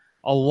Waite,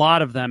 a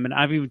lot of them, and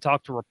I've even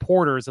talked to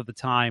reporters of the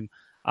time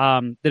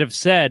that have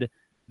said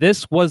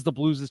this was the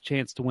Blues'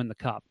 chance to win the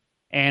Cup.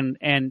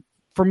 And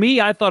for me,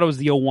 I thought it was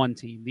the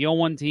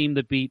 2001 team,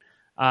 that beat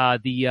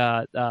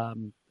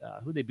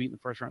who they beat in the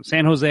first round,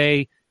 San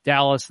Jose,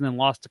 Dallas, and then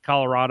lost to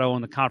Colorado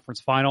in the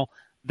conference final.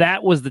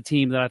 That was the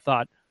team that I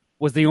thought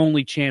was the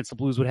only chance the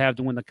Blues would have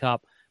to win the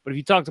Cup. But if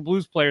you talk to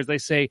Blues players, they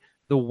say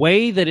the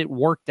way that it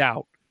worked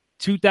out,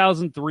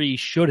 2003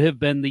 should have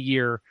been the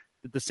year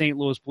that the St.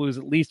 Louis Blues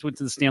at least went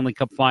to the Stanley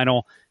Cup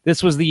final.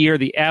 This was the year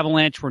the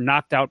Avalanche were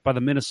knocked out by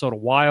the Minnesota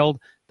Wild.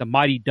 The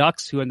Mighty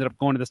Ducks, who ended up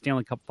going to the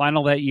Stanley Cup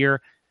final that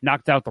year,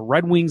 knocked out the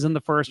Red Wings in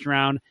the first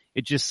round.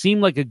 It just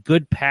seemed like a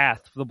good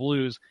path for the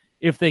Blues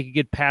if they could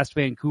get past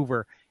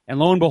Vancouver. And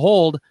lo and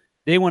behold,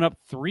 they went up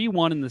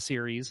 3-1 in the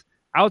series,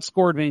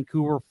 outscored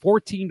Vancouver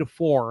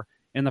 14-4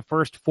 in the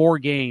first 4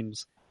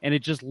 games. And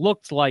it just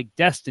looked like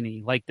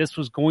destiny, like this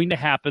was going to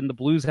happen. The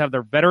Blues have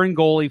their veteran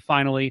goalie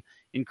finally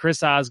in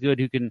Chris Osgood,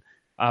 who can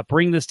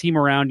bring this team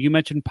around. You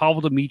mentioned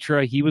Pavel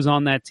Demitra. He was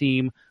on that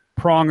team.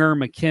 Pronger,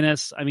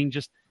 McInnes. I mean,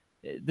 just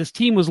this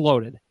team was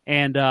loaded.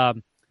 And,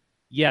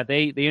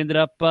 they ended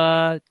up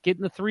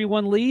getting the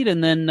 3-1 lead.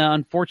 And then,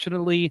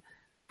 unfortunately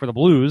for the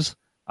Blues,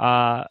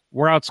 were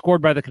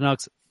outscored by the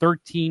Canucks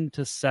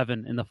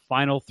 13-7 in the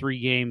final 3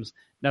 games.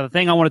 Now, the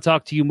thing I want to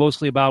talk to you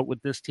mostly about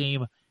with this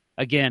team,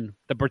 again,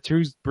 the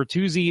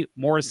Bertuzzi,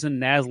 Morrison,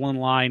 Naslund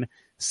line,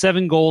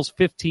 7 goals,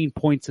 15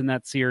 points in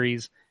that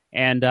series.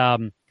 And, I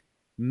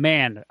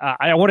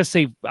want to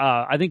say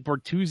I think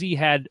Bertuzzi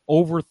had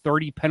over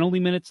 30 penalty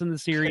minutes in the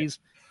series.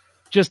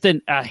 Just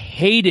a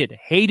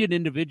hated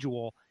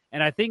individual.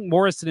 And I think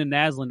Morrison and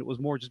Naslund, it was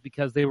more just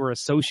because they were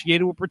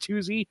associated with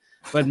Bertuzzi.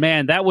 But,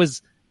 man,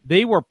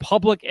 they were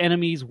public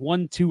enemies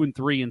 1, 2, and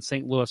 3 in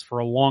St. Louis for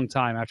a long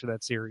time after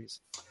that series.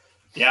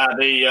 Yeah,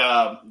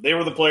 they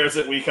were the players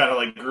that we kind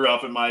of grew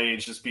up in my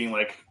age, just being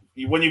like,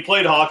 when you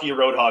played hockey,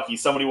 road hockey,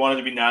 somebody wanted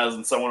to be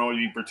Naslund, someone wanted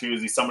to be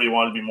Bertuzzi, somebody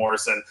wanted to be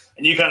Morrison,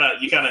 and you kind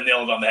of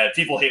nailed it on the head.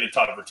 People hated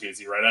Todd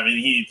Bertuzzi, right? I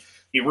mean,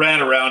 he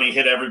ran around, he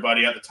hit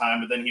everybody at the time,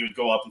 but then he would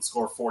go up and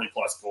score 40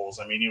 plus goals.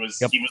 I mean, he was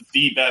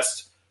the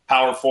best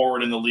power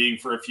forward in the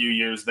league for a few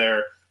years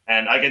there.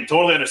 And I can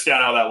totally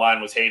understand how that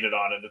line was hated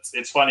on it.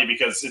 It's funny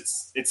because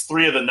it's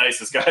 3 of the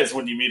nicest guys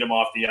when you meet them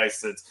off the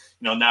ice. It's,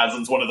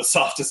 Naslund's one of the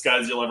softest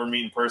guys you'll ever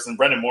meet in person.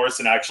 Brendan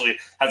Morrison actually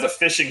has a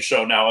fishing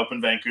show now up in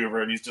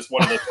Vancouver, and he's just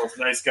one of the most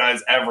nice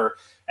guys ever.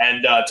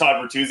 And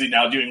Todd Bertuzzi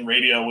now doing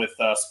radio with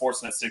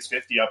Sportsnet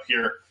 650 up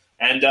here.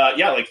 And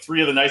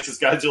 3 of the nicest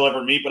guys you'll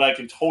ever meet. But I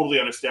can totally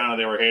understand how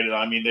they were hated.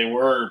 I mean, they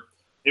were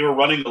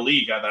running the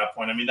league at that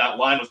point. I mean, that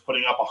line was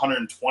putting up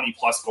 120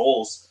 plus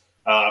goals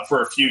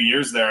for a few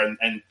years there,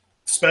 and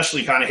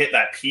especially kind of hit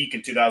that peak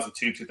in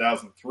 2002,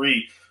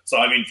 2003. So,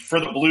 I mean, for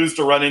the Blues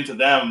to run into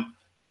them,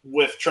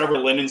 with Trevor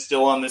Linden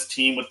still on this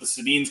team, with the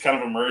Sedins kind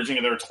of emerging,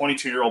 and there were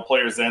 22-year-old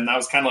players then, that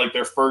was kind of like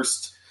their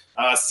first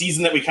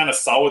season that we kind of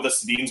saw what the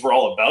Sedins were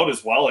all about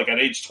as well. Like at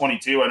age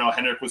 22, I know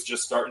Henrik was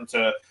just starting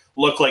to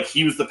look like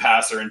he was the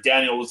passer and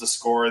Daniel was the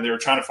scorer. They were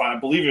trying to find, I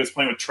believe he was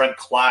playing with Trent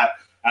Klatt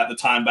at the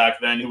time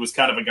back then, who was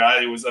kind of a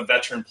guy who was a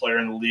veteran player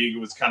in the league, who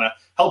was kind of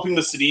helping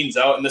the Sedins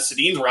out. And the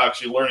Sedins were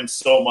actually learning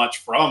so much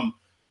from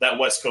that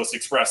West Coast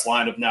Express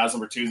line of Naslund,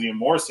 Bertuzzi, and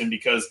Morrison,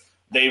 because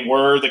they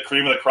were the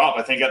cream of the crop.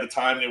 I think at the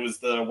time it was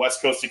the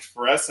West Coast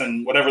Express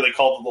and whatever they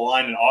called the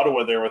line in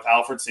Ottawa there with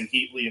Alfredson,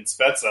 Heatley, and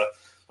Spezza.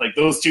 Like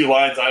those two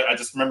lines, I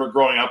just remember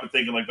growing up and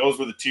thinking like those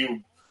were the two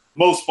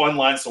most fun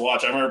lines to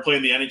watch. I remember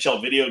playing the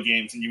NHL video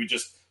games and you would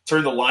just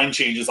turn the line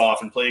changes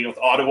off and playing with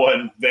Ottawa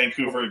and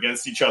Vancouver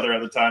against each other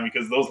at the time,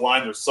 because those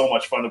lines are so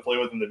much fun to play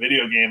with in the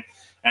video game.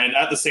 And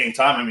at the same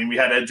time, I mean, we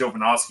had Ed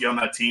Jovanovski on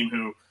that team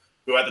who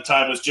at the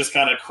time was just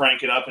kind of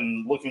cranking up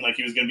and looking like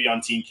he was going to be on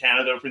Team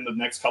Canada for the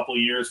next couple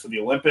of years for the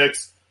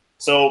Olympics.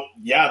 So,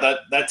 yeah,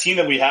 that team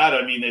that we had,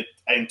 I mean,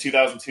 in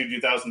 2002,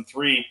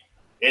 2003,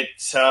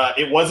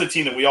 it was a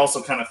team that we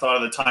also kind of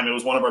thought at the time it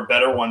was one of our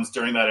better ones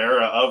during that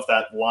era of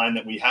that line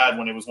that we had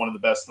when it was one of the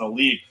best in the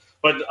league.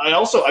 But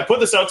I put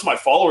this out to my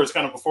followers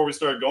kind of before we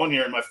started going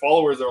here, and my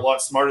followers are a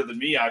lot smarter than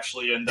me,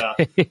 actually. And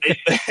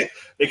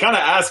they kind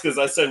of asked, as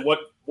I said,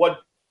 what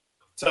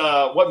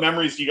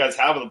memories do you guys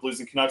have of the Blues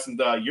and Canucks? And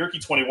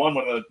Yerky21,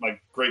 one of my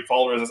great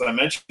followers, as I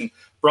mentioned,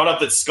 brought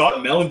up that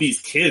Scott Mellanby's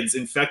kids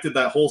infected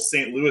that whole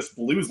St. Louis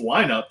Blues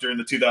lineup during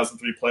the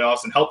 2003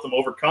 playoffs and helped them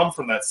overcome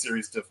from that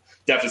series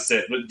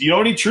deficit. But do you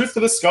know any truth to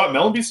this Scott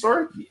Mellanby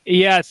story?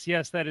 Yes,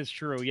 that is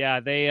true. Yeah,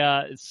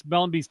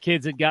 Mellanby's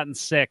kids had gotten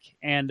sick,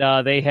 and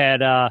they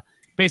had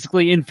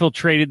basically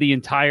infiltrated the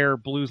entire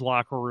Blues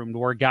locker room,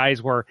 where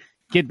guys were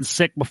getting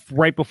sick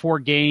right before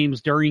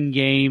games, during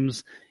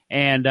games.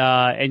 And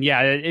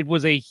yeah, it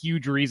was a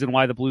huge reason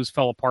why the Blues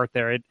fell apart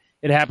there. It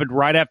happened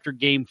right after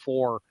Game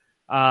 4.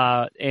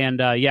 Yeah,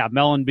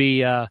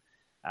 Mellanby,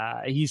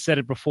 he said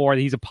it before.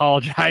 He's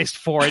apologized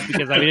for it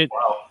because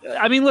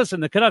I mean,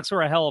 listen, the Canucks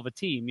were a hell of a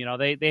team. You know,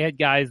 they had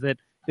guys that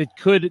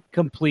could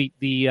complete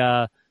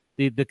the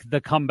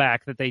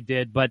comeback that they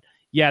did. But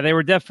yeah, they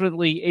were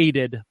definitely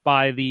aided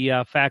by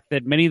the fact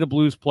that many of the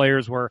Blues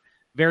players were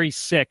very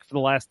sick for the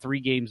last 3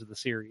 games of the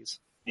series.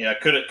 Yeah,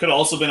 could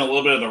also been a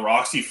little bit of the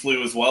Roxy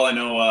flu as well. I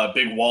know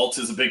Big Walt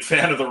is a big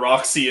fan of the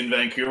Roxy in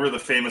Vancouver, the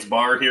famous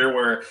bar here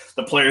where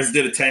the players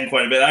did attend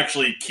quite a bit.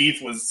 Actually,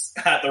 Keith was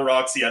at the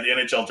Roxy at the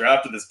NHL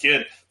draft with his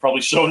kid,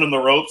 probably showing him the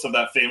ropes of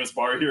that famous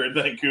bar here in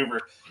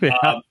Vancouver.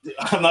 Yeah.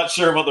 I'm not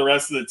sure about the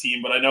rest of the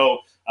team, but I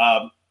know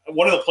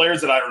one of the players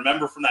that I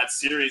remember from that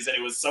series, and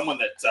it was someone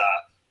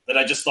that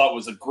I just thought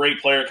was a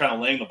great player, kind of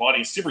laying the body.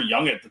 He's super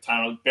young at the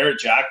time. Barret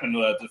Jackman,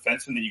 the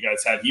defenseman that you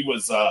guys had, he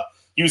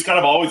was kind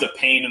of always a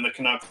pain in the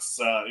Canucks.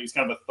 He was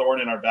kind of a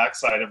thorn in our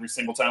backside every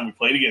single time we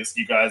played against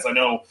you guys. I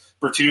know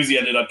Bertuzzi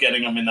ended up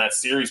getting him in that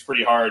series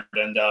pretty hard.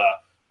 And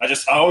I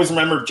always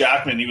remember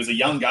Jackman. He was a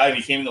young guy and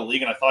he came in the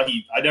league, and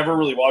I never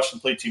really watched him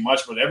play too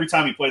much, but every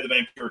time he played the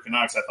Vancouver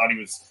Canucks, I thought he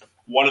was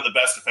one of the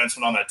best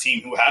defensemen on that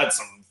team, who had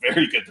some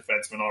very good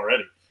defensemen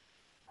already.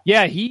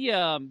 Yeah, he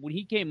when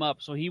he came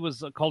up, so he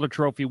was a Calder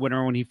Trophy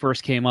winner when he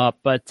first came up,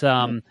 but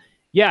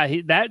yeah,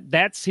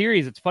 that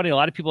series, it's funny. A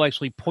lot of people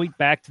actually point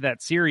back to that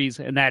series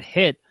and that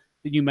hit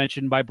that you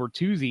mentioned by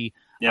Bertuzzi,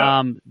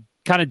 kind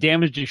of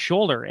damaged his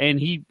shoulder, and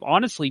he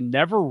honestly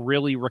never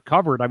really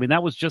recovered. I mean,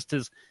 that was just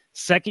his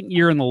second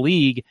year in the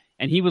league,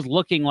 and he was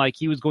looking like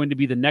he was going to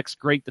be the next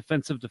great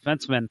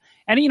defenseman.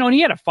 And and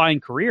he had a fine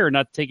career,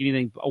 not to take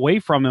anything away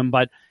from him,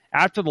 but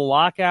after the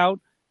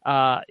lockout,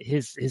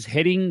 his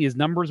hitting, his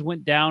numbers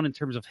went down in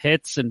terms of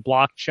hits and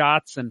blocked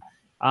shots, and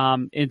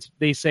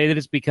they say that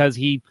it's because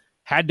he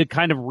had to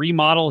kind of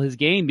remodel his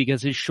game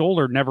because his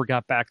shoulder never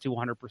got back to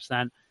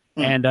 100%.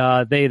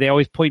 And they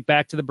always point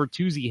back to the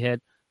Bertuzzi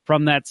hit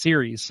from that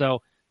series. So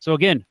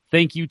again,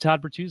 thank you,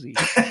 Todd Bertuzzi.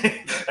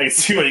 I can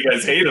see why you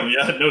guys hate him.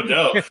 Yeah, no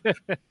doubt.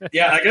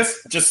 Yeah, I guess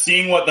just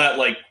seeing what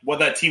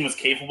that team was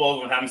capable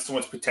of and having so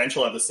much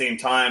potential at the same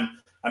time.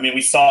 I mean,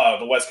 we saw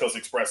the West Coast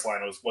Express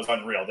line was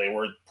unreal. They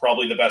were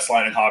probably the best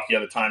line in hockey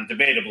at the time,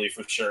 debatably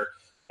for sure.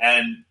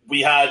 And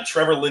we had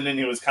Trevor Linden,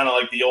 who was kind of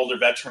like the older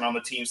veteran on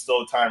the team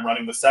still at the time,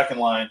 running the second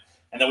line.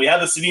 And then we had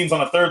the Sedins on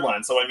the third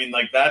line. So, I mean,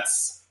 like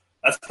that's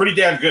pretty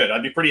damn good.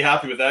 I'd be pretty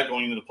happy with that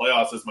going into the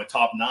playoffs as my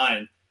top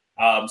 9.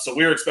 So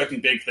we were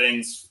expecting big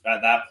things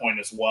at that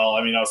point as well.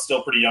 I mean, I was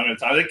still pretty young at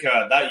the time. I think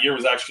that year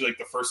was actually like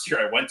the first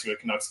year I went to a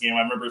Canucks game.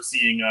 I remember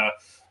seeing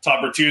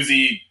Todd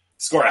Bertuzzi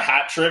score a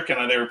hat trick,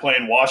 and they were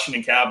playing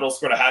Washington Capitals,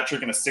 scored a hat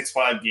trick in a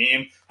 6-5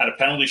 game, had a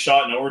penalty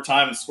shot in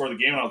overtime and scored the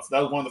game. And that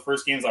was one of the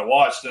first games I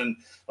watched. And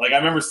like, I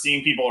remember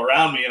seeing people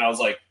around me and I was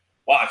like,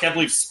 wow, I can't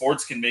believe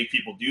sports can make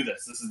people do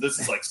this. This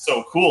is like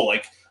so cool.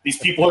 Like, these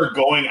people are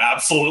going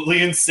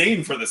absolutely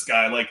insane for this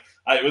guy. Like,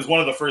 it was one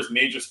of the first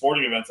major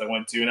sporting events I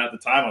went to. And at the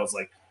time I was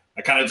like,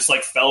 I kind of just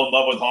like fell in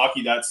love with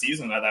hockey that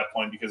season at that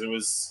point, because it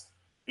was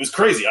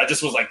crazy. I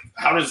just was like,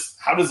 how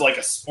does like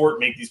a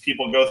sport make these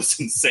people go this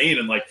insane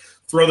and like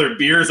throw their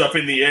beers up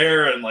in the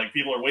air and like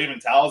people are waving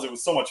towels? It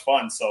was so much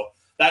fun. So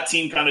that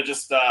team kind of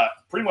just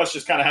pretty much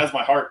just kind of has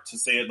my heart, to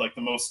say it like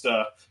the most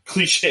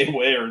cliche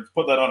way, or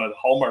put that on a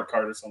Hallmark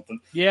card or something.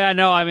 Yeah,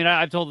 no, I mean,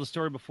 I've told the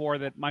story before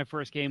that my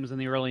first game was in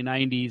the early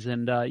 90s,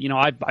 and,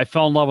 I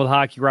fell in love with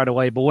hockey right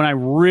away. But when I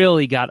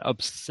really got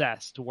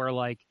obsessed, where,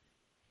 like,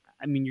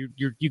 I mean,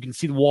 you can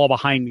see the wall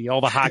behind me,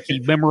 all the hockey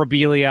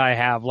memorabilia I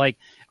have. Like,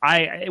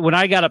 when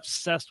I got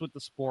obsessed with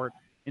the sport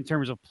in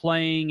terms of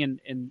playing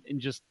and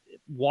just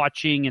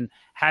watching and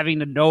having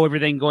to know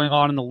everything going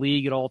on in the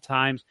league at all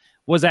times,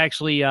 was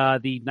actually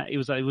it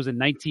was in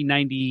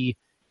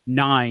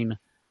 1999,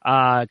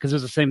 because it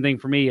was the same thing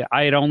for me.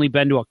 I had only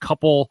been to I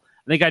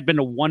think I'd been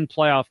to one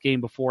playoff game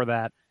before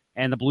that,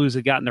 and the Blues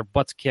had gotten their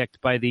butts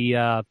kicked by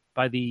the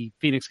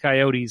Phoenix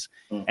Coyotes.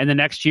 And the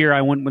next year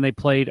I went when they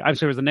played. I'm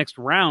sorry, it was the next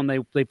round.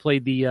 They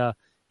played the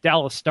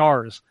Dallas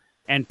Stars,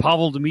 and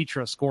Pavel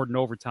Demitra scored in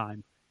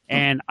overtime.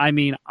 And I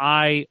mean,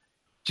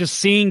 just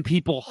seeing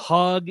people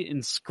hug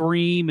and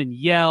scream and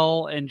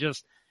yell, and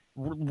just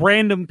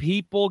random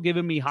people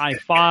giving me high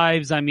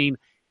fives. I mean,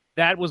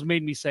 that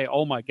made me say,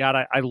 oh my God,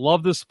 I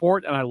love the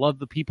sport, and I love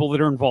the people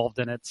that are involved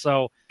in it.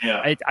 So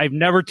yeah. I've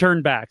never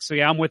turned back. So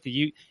yeah, I'm with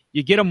you.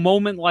 You get a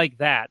moment like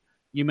that.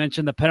 You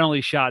mentioned the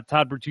penalty shot,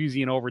 Todd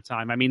Bertuzzi in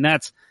overtime. I mean,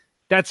 that's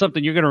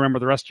something you're going to remember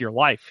the rest of your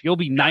life. You'll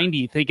be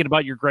 90 thinking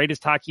about your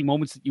greatest hockey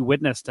moments that you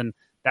witnessed, and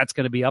that's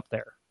going to be up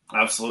there.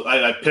 Absolutely.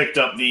 I picked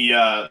up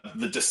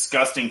the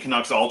disgusting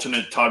Canucks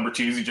alternate Todd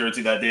Bertuzzi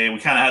jersey that day. We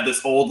kind of had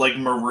this old, like,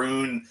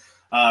 maroon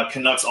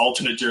Canucks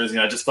alternate jersey,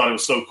 and I just thought it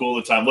was so cool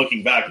at the time.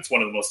 Looking back, it's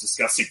one of the most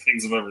disgusting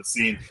things I've ever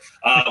seen.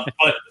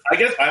 But I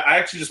guess I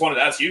actually just wanted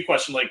to ask you a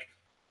question. Like,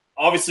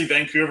 obviously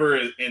Vancouver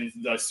and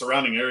the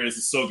surrounding areas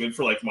is so good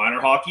for, like,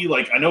 minor hockey.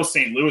 Like, I know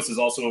St. Louis is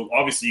also,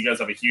 obviously you guys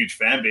have a huge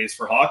fan base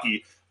for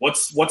hockey.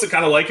 What's it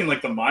kind of like in,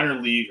 like, the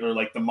minor league, or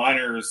like the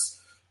minors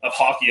of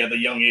hockey at the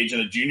young age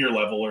and a junior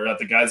level, or at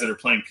the guys that are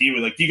playing Pee Wee?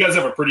 Like, do you guys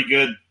have a pretty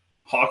good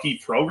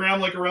hockey program,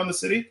 like, around the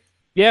city?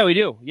 Yeah, we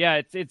do.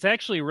 Yeah, it's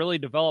actually really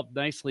developed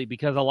nicely,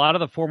 because a lot of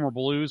the former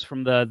Blues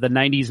from the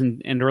 90s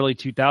and early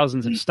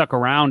 2000s have stuck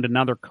around, and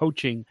now they're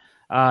coaching.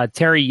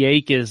 Terry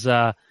Yake is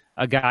a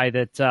guy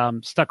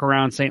that stuck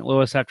around St.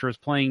 Louis after his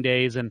playing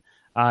days, and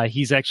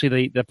he's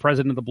actually the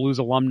president of the Blues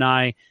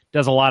alumni,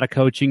 does a lot of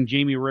coaching.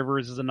 Jamie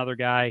Rivers is another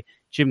guy.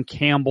 Jim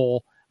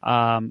Campbell.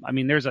 I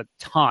mean, there's a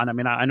ton. I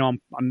mean, I know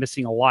I'm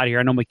missing a lot here.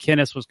 I know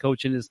McInnes was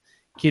coaching his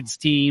kids'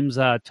 teams,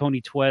 Tony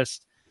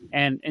Twist.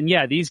 And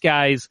yeah, these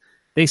guys,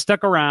 they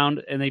stuck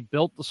around and they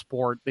built the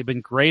sport. They've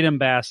been great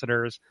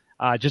ambassadors.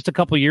 Just a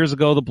couple of years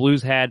ago, the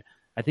Blues had,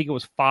 I think it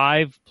was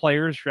 5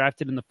 players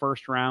drafted in the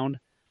first round.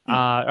 Or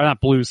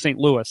not Blues, St.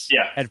 Louis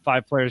had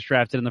 5 players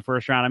drafted in the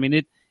first round. I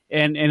mean,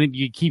 and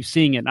you keep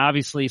seeing it. And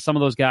obviously, some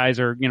of those guys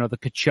are, the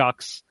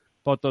Kachucks.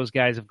 Both those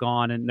guys have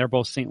gone, and they're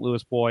both St.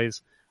 Louis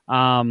boys.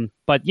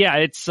 But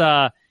yeah,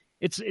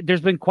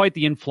 there's been quite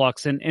the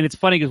influx, and it's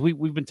funny because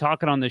we've been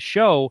talking on this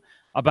show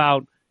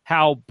about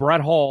how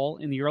Brett Hall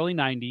in the early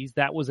 90s,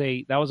 that was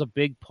a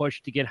big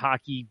push to get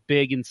hockey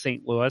big in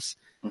St. Louis.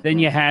 Mm-hmm. Then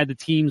you had the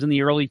teams in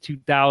the early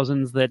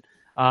 2000s that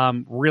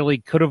really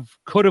could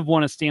have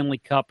won a Stanley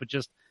Cup, but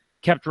just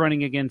kept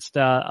running against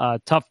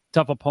tough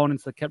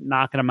opponents that kept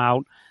knocking them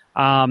out.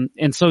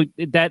 And so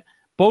that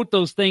both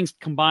those things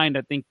combined,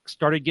 I think,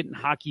 started getting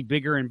hockey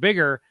bigger and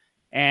bigger.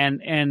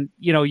 And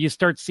you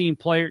start seeing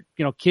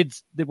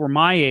kids that were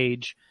my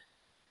age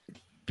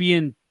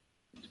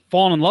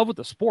falling in love with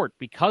the sport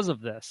because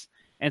of this.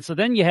 And so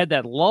then you had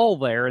that lull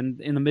there in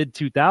the mid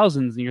 2000s,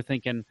 and you're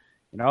thinking,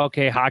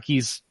 okay,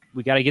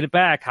 we got to get it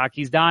back.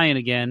 Hockey's dying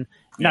again.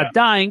 Yeah. Not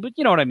dying, but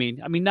you know what I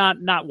mean? I mean,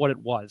 not what it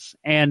was.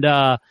 And,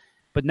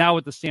 but now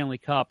with the Stanley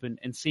Cup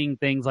and seeing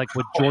things like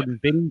what Jordan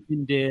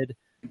Binnington did,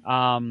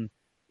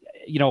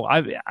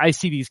 I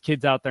see these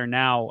kids out there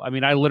now. I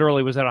mean, I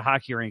literally was at a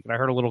hockey rink and I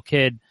heard a little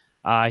kid.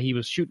 He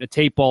was shooting a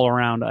tape ball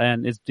around,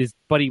 and his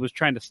buddy was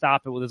trying to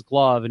stop it with his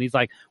glove. And he's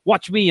like,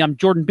 "Watch me, I'm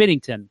Jordan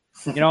Binnington."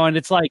 And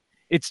it's like,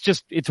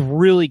 it's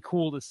really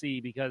cool to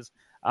see, because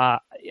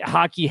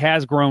hockey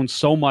has grown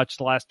so much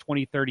the last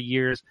 20, 30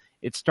 years.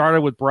 It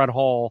started with Brett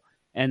Hall,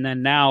 and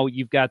then now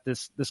you've got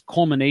this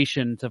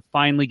culmination to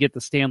finally get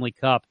the Stanley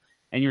Cup.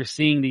 And you're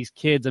seeing these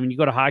kids. I mean, you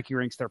go to hockey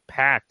rinks, they're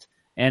packed.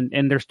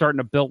 And they're starting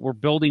to build. We're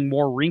building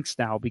more rinks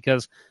now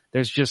because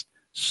there's just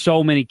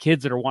so many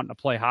kids that are wanting to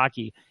play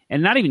hockey,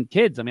 and not even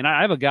kids. I mean,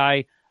 I have a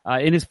guy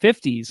in his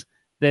 50s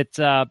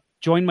that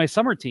joined my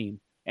summer team,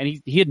 and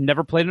he had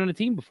never played on a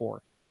team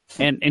before,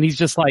 and he's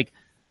just like,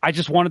 I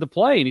just wanted to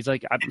play, and he's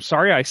like, I'm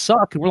sorry, I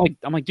suck. And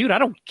I'm like, dude, I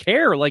don't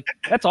care. Like,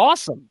 that's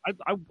awesome.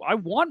 I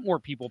want more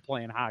people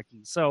playing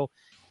hockey. So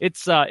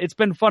it's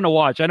been fun to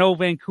watch. I know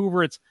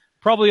Vancouver, it's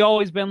probably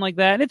always been like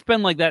that, and it's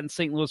been like that in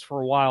St. Louis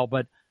for a while,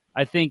 but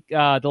I think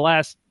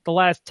the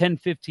last 10,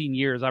 15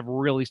 years, I've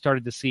really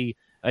started to see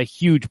a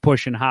huge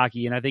push in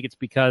hockey, and I think it's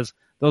because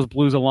those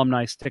Blues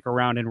alumni stick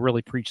around and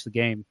really preach the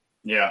game.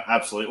 Yeah,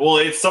 absolutely. Well,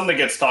 it's something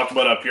that gets talked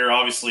about up here.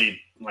 Obviously,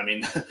 I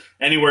mean,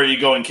 anywhere you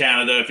go in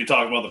Canada, if you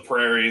talk about the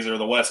Prairies or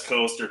the West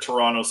Coast or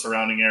Toronto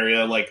surrounding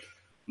area, like,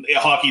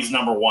 hockey's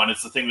number one.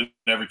 It's the thing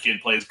that every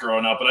kid plays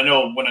growing up. But I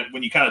know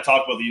when you kind of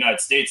talk about the United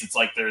States, it's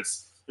like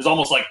there's there's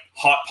almost like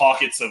hot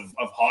pockets of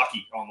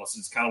hockey almost.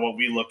 It's kind of what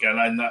we look at.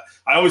 And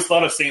I always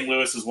thought of St.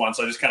 Louis as one,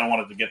 so I just kind of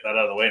wanted to get that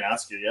out of the way and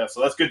ask you. Yeah,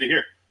 so that's good to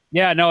hear.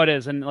 Yeah, no, it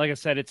is. And like I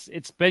said,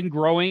 it's been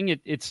growing.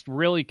 It's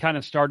really kind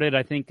of started,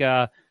 I think,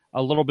 a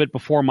little bit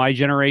before my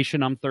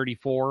generation. I'm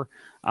 34.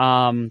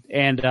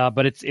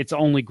 But it's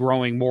only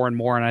growing more and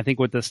more. And I think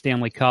with the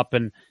Stanley Cup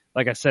and,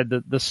 like I said,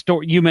 the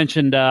story you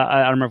mentioned,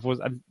 I don't remember if it was,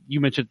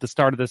 you mentioned at the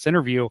start of this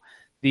interview,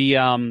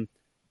 the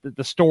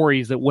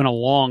stories that went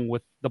along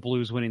with the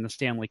Blues winning the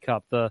Stanley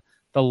Cup, the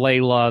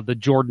Layla, the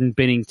Jordan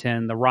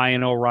Binnington, the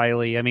Ryan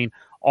O'Reilly. I mean,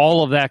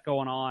 all of that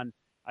going on,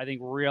 I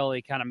think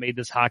really kind of made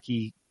this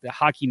hockey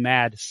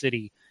mad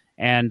city.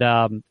 And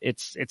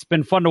it's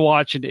been fun to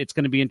watch, and it's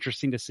going to be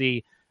interesting to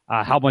see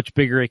how much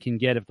bigger it can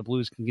get if the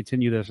Blues can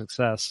continue their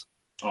success.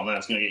 Oh man,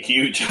 it's going to get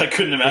huge. I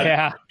couldn't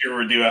imagine what you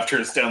were due after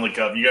a Stanley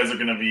Cup. You guys are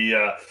going to be,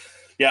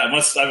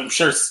 I'm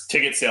sure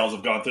ticket sales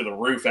have gone through the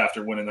roof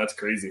after winning. That's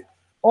crazy.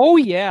 Oh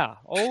yeah.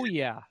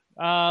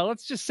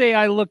 Let's just say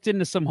I looked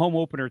into some home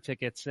opener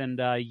tickets, and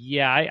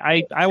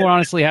I would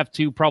honestly have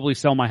to probably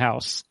sell my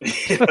house.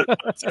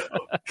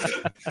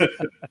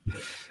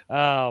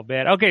 Oh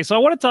man. Okay, so I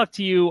want to talk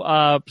to you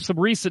some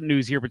recent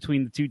news here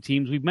between the two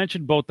teams. We've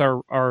mentioned both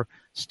our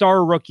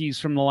star rookies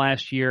from the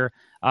last year.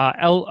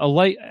 I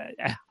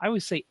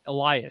always say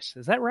Elias.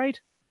 Is that right?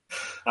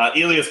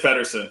 Elias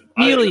Pettersson.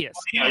 Elias.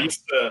 I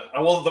used to.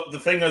 Well, the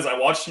thing is, I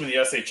watched him in the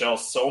SHL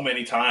so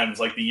many times,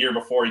 like the year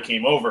before he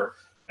came over,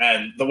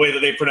 and the way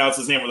that they pronounced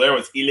his name over there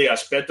was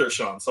Elias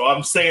Pettersson. So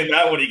I'm saying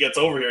that when he gets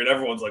over here, and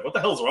everyone's like, "What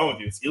the hell's wrong with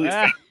you?" It's Elias.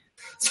 Pettersson.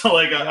 So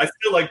I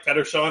still like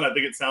Pettersson. I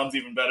think it sounds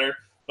even better.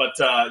 But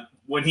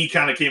when he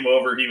kind of came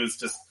over, he was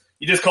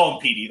you just call him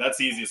Petey. That's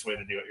the easiest way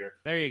to do it here.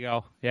 There you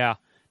go. Yeah.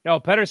 No,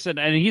 Pettersson,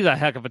 and he's a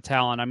heck of a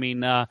talent. I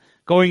mean,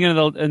 going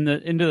into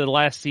the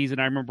last season,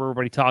 I remember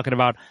everybody talking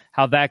about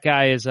how that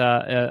guy is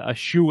a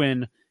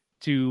shoo-in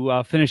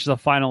to finish as a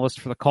finalist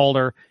for the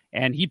Calder,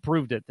 and he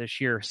proved it this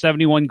year.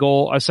 71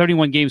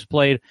 games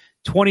played,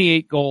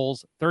 28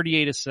 goals,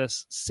 38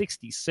 assists,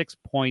 66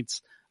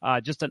 points.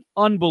 Just an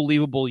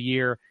unbelievable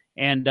year.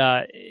 And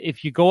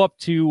if you go up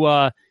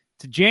to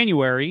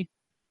January,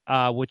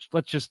 which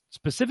let's just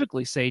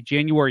specifically say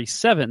January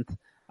 7th,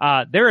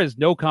 there is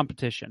no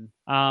competition.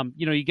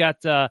 You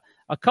got a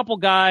couple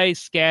guys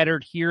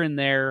scattered here and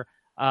there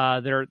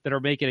that are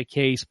making a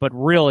case, but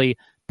really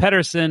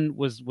Pettersson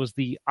was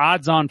the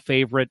odds-on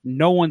favorite.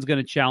 No one's going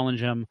to challenge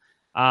him.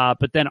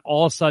 But then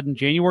all of a sudden,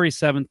 January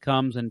 7th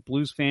comes, and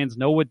Blues fans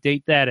know what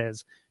date that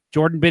is.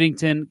 Jordan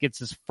Binnington gets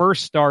his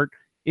first start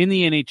in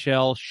the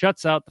NHL,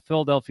 shuts out the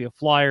Philadelphia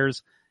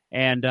Flyers,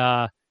 and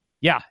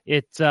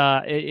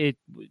it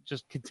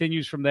just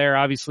continues from there.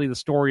 Obviously, the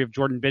story of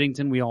Jordan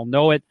Binnington, we all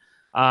know it.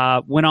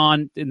 Went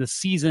on in the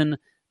season,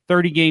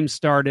 30 games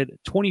started,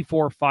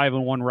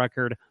 24-5-1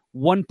 record,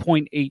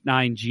 1.89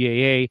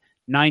 GAA,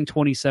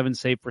 927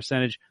 save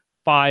percentage,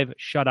 5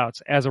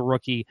 shutouts as a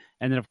rookie,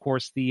 and then of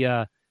course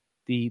the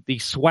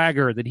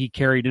swagger that he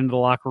carried into the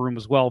locker room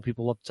as well.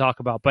 People love to talk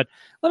about. But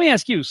let me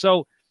ask you.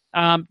 So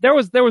there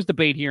was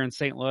debate here in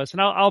St. Louis,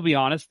 and I'll be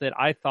honest that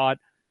I thought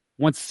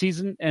once the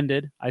season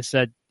ended, I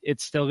said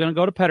it's still going to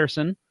go to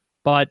Pettersson,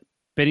 but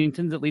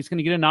Binnington's at least going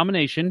to get a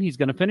nomination. He's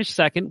going to finish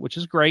second, which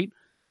is great.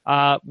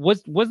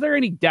 Was there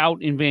any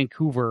doubt in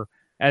Vancouver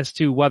as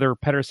to whether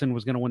Pettersson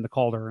was going to win the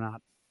Calder or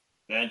not?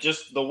 Man,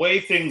 just the way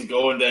things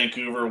go in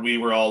Vancouver, we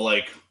were all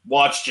like,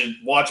 watch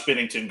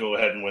Binnington go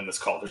ahead and win this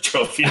Calder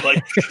Trophy.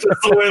 Like, just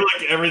the way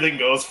like everything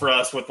goes for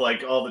us with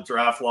like all the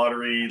draft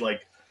lottery,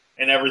 like,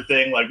 and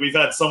everything. Like, we've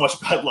had so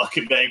much bad luck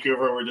in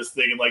Vancouver. We're just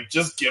thinking like,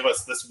 just give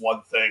us this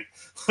one thing.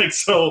 Like,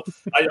 so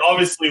I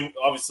obviously,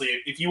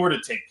 if you were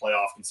to take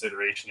playoff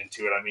consideration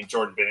into it, I mean,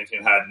 Jordan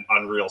Binnington had an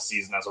unreal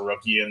season as a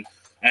rookie,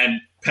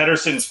 and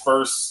Pettersson's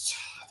first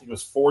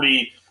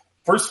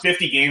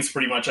 50 games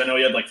pretty much. I know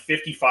he had like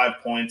 55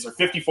 points or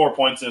 54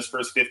 points in his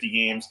first 50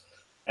 games.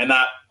 And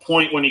that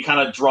point when he kind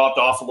of dropped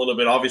off a little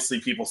bit, obviously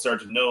people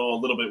started to know a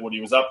little bit what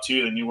he was up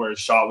to. They knew where his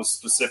shot was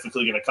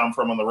specifically going to come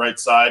from on the right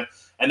side.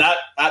 And at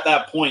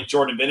that point,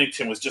 Jordan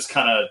Binnington was just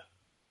kind of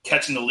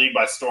catching the league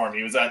by storm.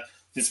 He was at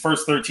his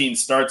first 13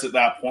 starts at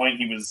that point.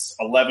 He was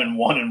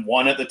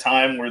 11-1-1 at the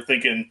time. We're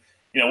thinking,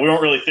 we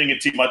weren't really thinking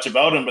too much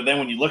about him. But then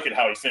when you look at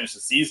how he finished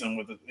the season,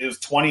 it was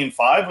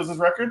 20-5 was his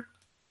record?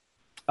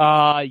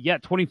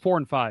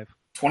 24-5.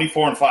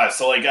 24-5.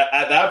 So, like,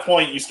 at that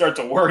point, you start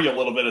to worry a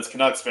little bit as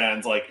Canucks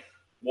fans. Like,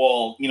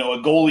 well, a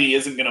goalie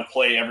isn't going to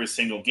play every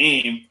single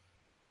game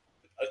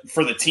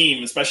for the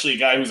team, especially a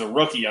guy who's a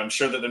rookie. I'm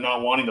sure that they're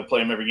not wanting to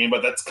play him every game,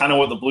 but that's kind of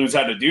what the Blues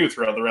had to do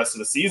throughout the rest of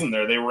the season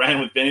there. They ran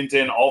with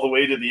Binnington all the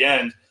way to the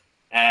end,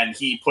 and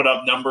he put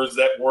up numbers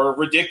that were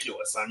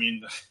ridiculous. I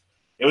mean,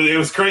 it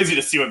was crazy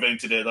to see what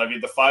Binnington did. I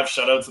mean, the 5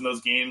 shutouts in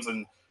those games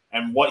and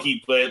what he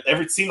played.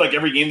 It seemed like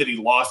every game that he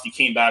lost, he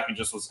came back and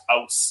just was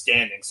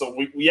outstanding. So,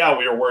 we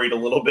were worried a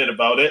little bit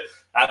about it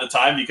at the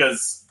time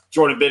because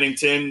Jordan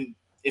Binnington,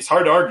 it's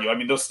hard to argue. I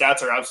mean, those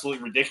stats are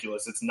absolutely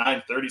ridiculous. It's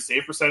 930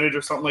 save percentage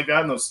or something like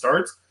that in those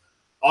starts.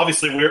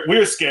 Obviously, we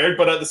were scared,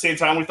 but at the same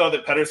time, we thought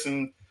that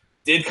Pettersson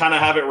did kind of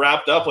have it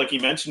wrapped up, like you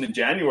mentioned in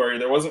January.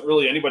 There wasn't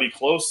really anybody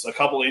close. A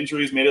couple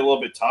injuries made it a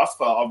little bit tough.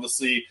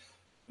 Obviously,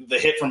 the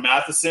hit from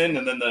Matheson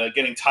and then the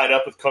getting tied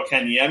up with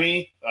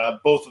Kotkaniemi,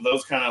 both of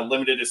those kind of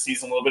limited his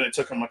season a little bit. It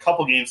took him a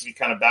couple games to be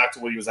kind of back to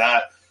what he was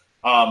at.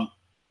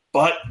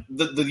 But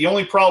the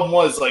only problem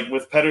was, like,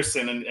 with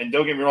Pettersson, and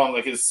don't get me wrong,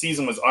 like, his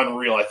season was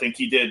unreal. I think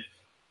he did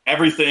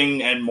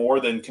everything and more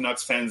than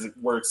Canucks fans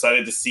were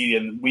excited to see.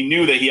 And we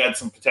knew that he had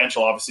some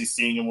potential, obviously,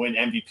 seeing him win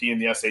MVP in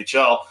the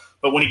SHL.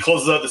 But when he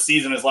closes out the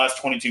season, his last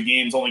 22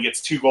 games, only gets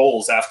 2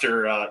 goals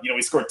after,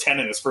 he scored 10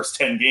 in his first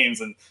 10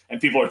 games.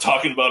 And people are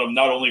talking about him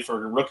not only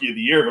for Rookie of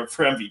the Year, but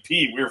for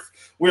MVP.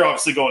 We're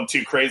obviously going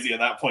too crazy at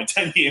that point,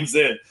 10 games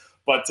in.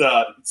 But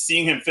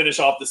seeing him finish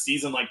off the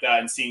season like that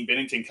and seeing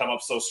Binnington come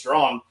up so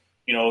strong,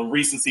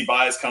 recency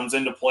bias comes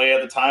into play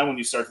at the time when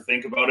you start to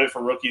think about it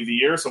for Rookie of the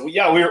Year. So, we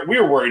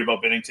were worried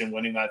about Binnington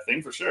winning that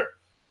thing for sure.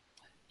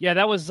 Yeah,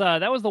 that was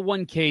the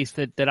one case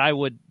that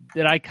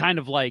I kind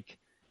of like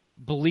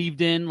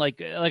believed in. Like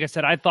I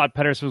said, I thought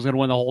Pettersson was going to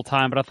win the whole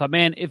time, but I thought,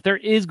 man, if there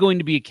is going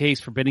to be a case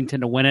for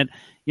Binnington to win it,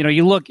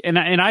 you look, and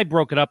I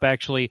broke it up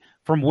actually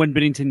from when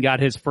Binnington got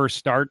his first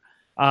start.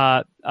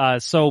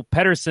 So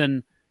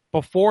Pettersson,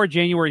 before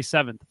January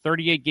 7th,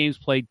 38 games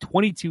played,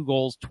 22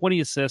 goals, 20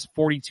 assists,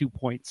 42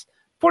 points.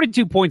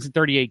 42 points in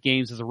 38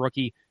 games as a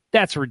rookie.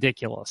 That's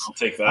ridiculous. I'll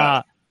take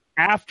that.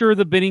 After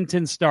the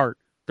Binnington start,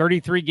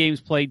 33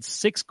 games played,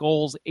 6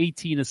 goals,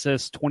 18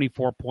 assists,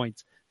 24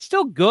 points.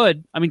 Still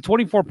good. I mean,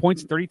 24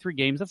 points in 33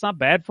 games, that's not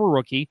bad for a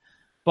rookie.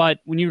 But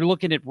when you're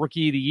looking at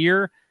Rookie of the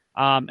Year,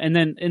 and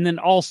then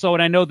also,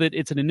 and I know that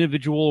it's an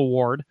individual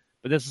award,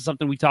 but this is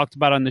something we talked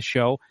about on the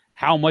show,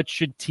 how much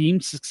should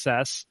team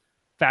success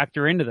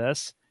factor into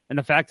this? And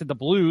the fact that the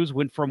Blues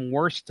went from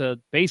worst to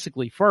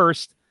basically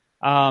first,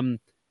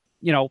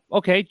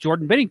 okay,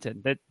 Jordan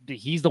Binnington, that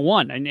he's the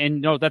one.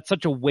 And that's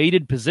such a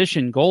weighted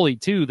position, goalie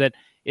too, that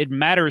it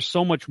matters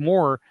so much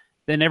more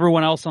than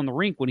everyone else on the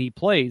rink when he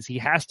plays. He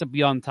has to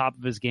be on top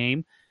of his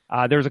game.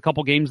 There's a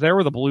couple games there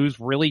where the Blues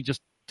really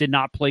just did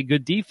not play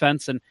good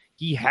defense, and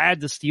he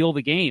had to steal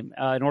the game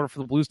in order for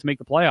the Blues to make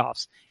the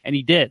playoffs, and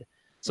he did.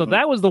 So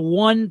that was the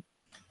one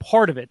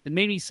part of it that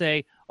made me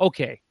say,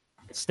 okay,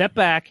 step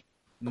back,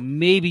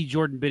 maybe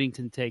Jordan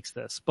Binnington takes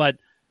this. But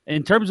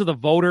in terms of the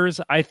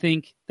voters, I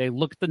think they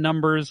look at the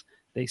numbers,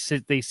 they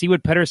see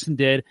what Pettersson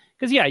did.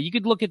 Because, yeah, you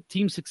could look at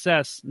team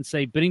success and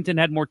say Binnington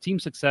had more team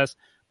success,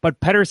 but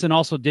Pettersson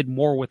also did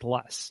more with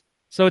less.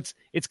 So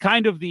it's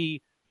kind of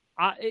the,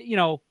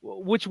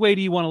 which way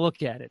do you want to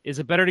look at it? Is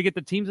it better to get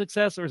the team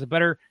success, or is it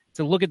better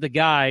to look at the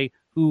guy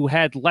who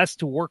had less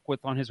to work with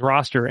on his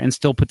roster and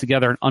still put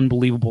together an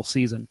unbelievable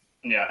season?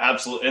 Yeah,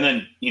 absolutely. And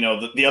then,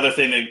 the other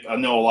thing that I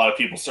know a lot of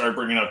people started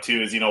bringing up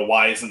too is,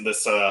 why isn't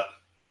this a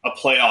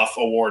playoff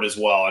award as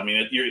well? I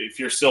mean, if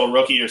you're still a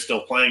rookie, you're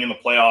still playing in the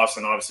playoffs,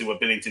 and obviously what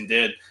Binnington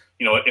did,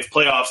 if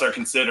playoffs are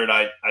considered,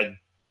 I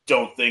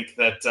don't think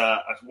that,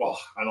 I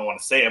don't want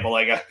to say it,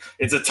 but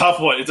it's a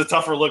tough one. It's a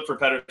tougher look for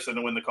Pettersson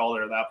to win the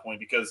Calder at that point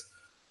because,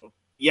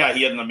 yeah,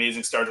 he had an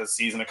amazing start to the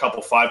season, a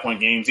couple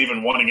 5-point games,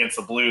 even one against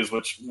the Blues,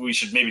 which we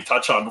should maybe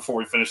touch on before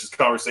we finish this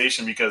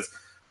conversation because,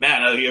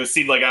 man, it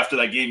seemed like after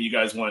that game you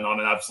guys went on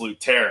an absolute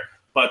tear.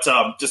 But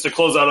just to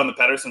close out on the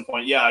Pettersson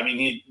point, yeah, I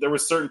mean, there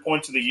was certain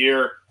points of the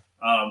year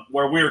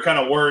where we were kind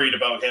of worried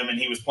about him, and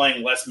he was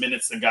playing less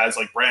minutes than guys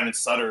like Brandon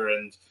Sutter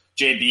and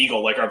Jay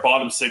Beagle. Like, our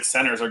bottom 6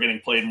 centers are getting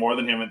played more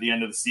than him at the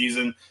end of the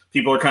season.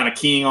 People are kind of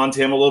keying on to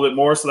him a little bit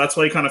more, so that's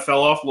why he kind of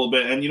fell off a little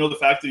bit. And, the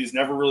fact that he's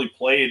never really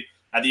played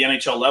at the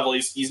NHL level,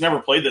 he's never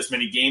played this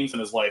many games in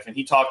his life, and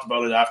he talked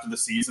about it after the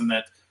season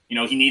that,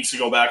 he needs to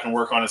go back and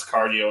work on his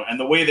cardio. And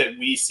the way that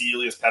we see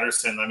Elias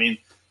Pettersson, I mean,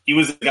 he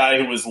was the guy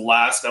who was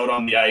last out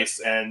on the ice,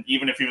 and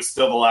even if he was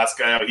still the last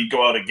guy out, he'd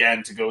go out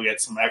again to go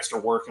get some extra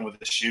work in with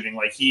his shooting.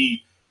 Like,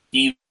 he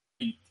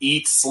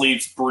eats,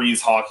 sleeps,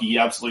 breathes hockey. He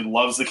absolutely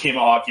loves the game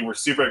of hockey. We're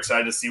super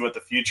excited to see what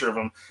the future of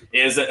him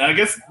is. And I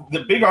guess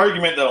the big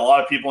argument that a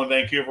lot of people in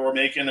Vancouver were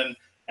making, and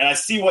I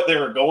see what they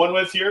were going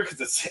with here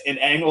because it's an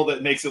angle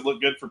that makes it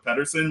look good for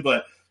Pettersson,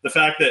 but the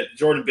fact that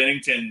Jordan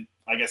Binnington,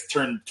 I guess,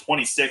 turned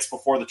 26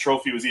 before the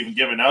trophy was even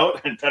given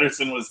out, and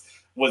Pettersson was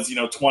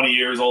 20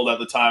 years old at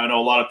the time. I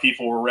know a lot of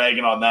people were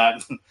ragging on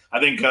that.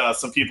 I think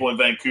some people in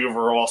Vancouver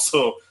are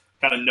also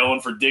kind of known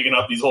for digging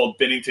up these old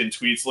Binnington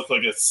tweets. Look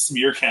like a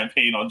smear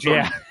campaign on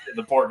Jordan,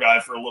 the poor guy,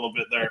 for a little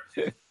bit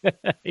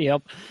there.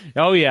 Yep.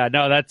 Oh yeah.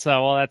 No, that's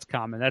that's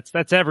common.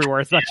 That's everywhere.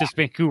 It's not just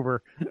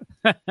Vancouver.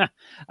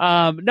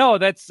 No,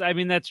 that's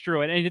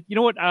true. And you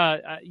know what?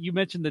 You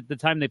mentioned that the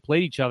time they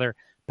played each other,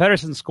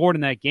 Pettersson scored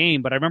in that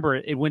game, but I remember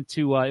it went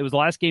to it was the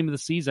last game of the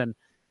season,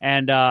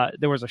 and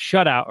there was a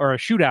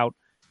shootout,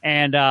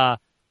 and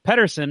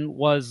Pettersson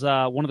was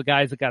one of the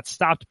guys that got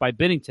stopped by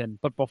Binnington.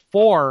 But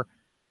before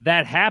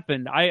that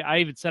happened, I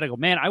even said, I go,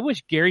 man, I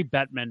wish Gary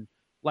Bettman,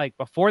 like,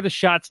 before the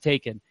shot's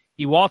taken,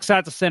 he walks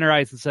out to center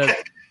ice and says,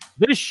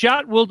 this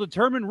shot will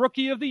determine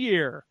Rookie of the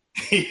Year.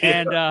 Yeah.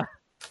 And,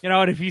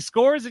 and if he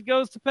scores, it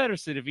goes to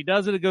Pettersson. If he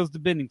doesn't, it goes to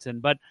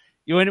Binnington. But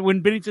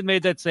when Binnington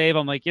made that save,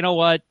 I'm like, you know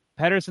what?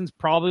 Pettersson's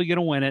probably going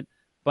to win it.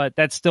 but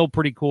that's still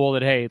pretty cool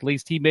that, hey, at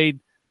least he made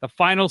the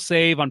final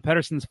save on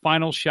Pettersson's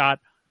final shot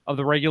of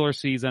the regular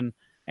season.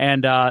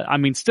 And,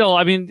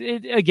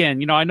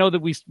 again, I know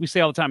that we say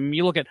all the time,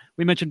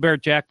 we mentioned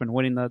Barret Jackman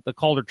winning the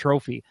Calder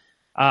Trophy.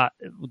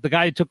 The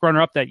guy who took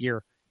runner-up that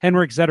year,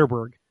 Henrik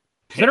Zetterberg.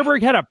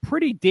 Zetterberg had a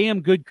pretty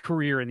damn good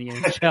career in the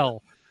NHL.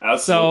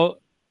 So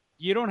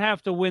you don't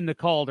have to win the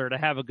Calder to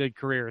have a good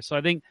career. So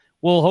I think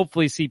we'll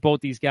hopefully see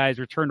both these guys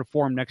return to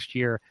form next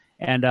year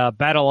and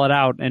battle it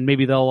out, and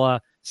maybe they'll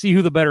see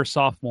who the better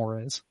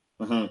sophomore is.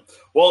 Mm-hmm.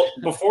 Well,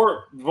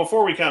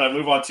 before we kind of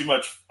move on too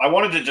much, I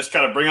wanted to just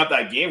kind of bring up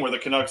that game where the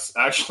Canucks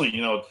actually,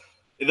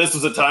 this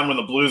was a time when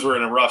the Blues were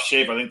in a rough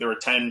shape. I think they were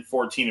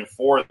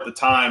 10-14-4 at the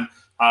time.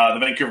 The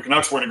Vancouver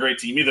Canucks weren't a great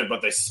team either,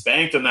 but they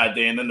spanked them that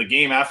day. And then the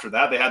game after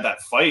that, they had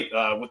that fight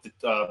with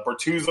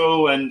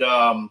Bertuzzi and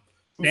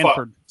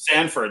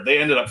Sanford. They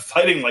ended up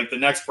fighting like the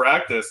next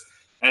practice.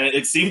 And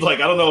it seemed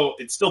like, I don't know,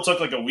 it still took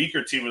like a week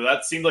or two, but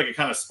that seemed like it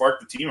kind of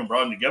sparked the team and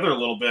brought them together a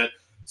little bit.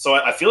 So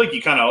I feel like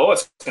you kind of owe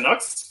us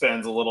Canucks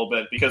fans a little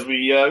bit because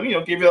we, gave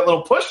you that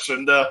little push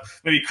and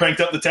maybe cranked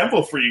up the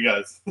tempo for you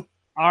guys.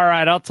 All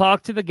right, I'll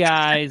talk to the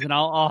guys and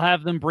I'll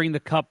have them bring the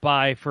cup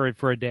by for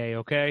a day,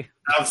 okay?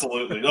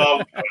 Absolutely.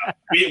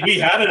 We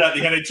had it at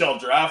the NHL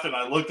draft, and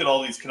I looked at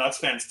all these Canucks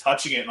fans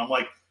touching it, and I'm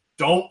like,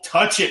 don't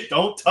touch it.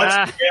 Don't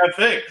touch the damn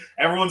thing.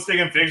 Everyone's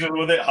taking pictures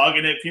with it,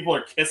 hugging it. People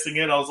are kissing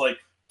it. I was like,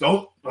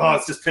 don't. Oh,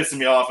 it's just pissing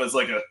me off as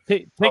like a –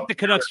 Take the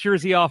Canucks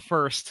jersey off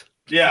first.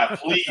 Yeah,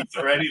 please,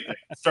 or anything.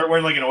 Start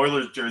wearing like an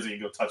Oilers jersey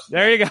and go touch them.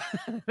 There you go.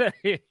 There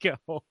you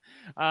go.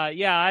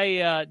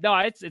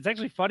 It's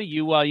actually funny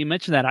you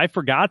mentioned that. I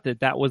forgot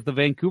that was the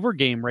Vancouver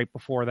game right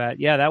before that.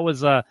 Yeah, that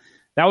was a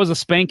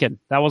spanking.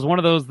 That was one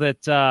of those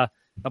that the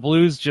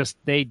Blues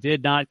they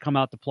did not come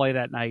out to play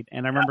that night.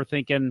 And I remember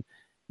thinking,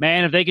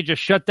 man, if they could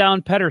just shut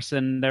down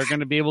Pettersson, they're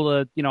going to be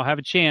able to, have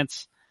a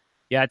chance.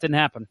 Yeah, it didn't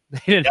happen. They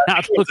did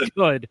not look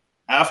good.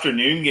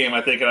 Afternoon game,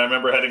 I think, and I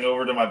remember heading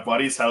over to my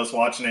buddy's house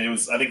watching it. It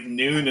was, I think,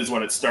 noon is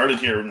when it started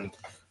here, and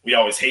we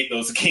always hate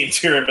those games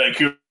here in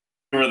Vancouver,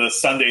 the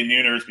Sunday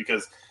nooners,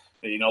 because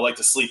I like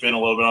to sleep in a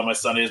little bit on my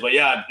Sundays. But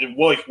yeah,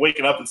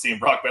 waking up and seeing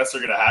Brock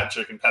Besser get a hat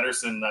trick and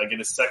Pettersson get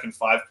his second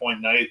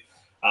 5-point night,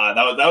 that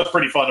was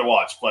pretty fun to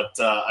watch. But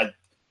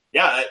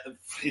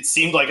it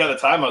seemed like at the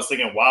time I was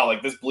thinking, wow,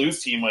 like this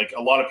Blues team, like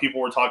a lot of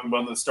people were talking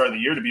about at the start of the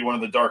year to be one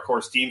of the dark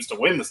horse teams to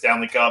win the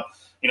Stanley Cup.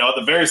 At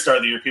the very start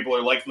of the year, people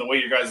are liking the way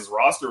your guys'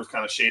 roster was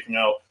kind of shaping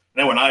out.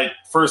 And then when I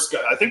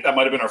think that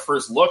might have been our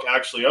first look,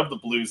 actually, of the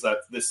Blues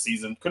this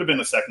season. Could have been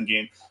the second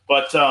game.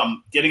 But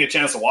getting a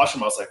chance to watch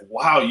them, I was like,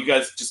 wow, you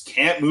guys just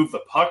can't move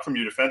the puck from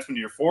your defensemen to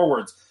your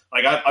forwards.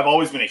 Like, I've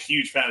always been a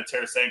huge fan of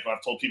Tarasenko.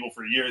 I've told people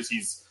for years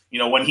he's,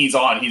 when he's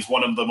on, he's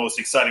one of the most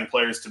exciting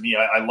players to me.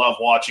 I love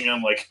watching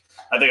him. Like,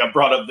 I think I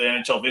brought up the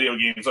NHL video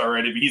games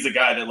already, but he's a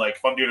guy that, like,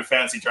 if I'm doing a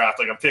fantasy draft,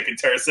 like, I'm picking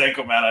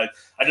Tarasenko, man.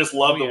 I just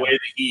love the way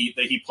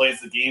that he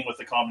plays the game with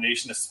the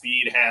combination of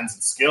speed, hands,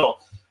 and skill.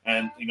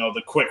 And,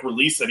 the quick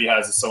release that he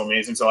has is so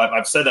amazing. So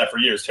I've said that for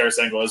years.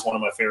 Tarasenko is one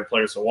of my favorite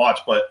players to watch.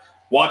 But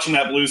watching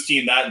that Blues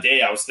team that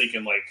day, I was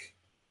thinking, like,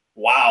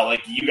 wow,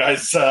 like, you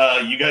guys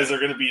are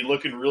going to be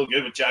looking real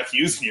good with Jack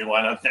Hughes in your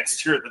lineup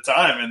next year at the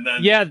time. And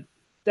then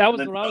that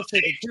was what I was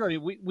thinking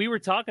too. We were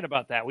talking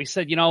about that. We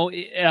said,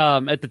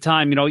 at the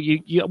time,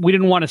 we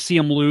didn't want to see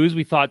them lose.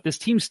 We thought this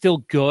team's still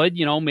good.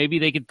 Maybe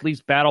they could at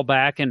least battle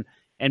back and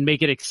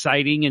make it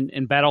exciting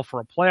and battle for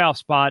a playoff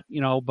spot.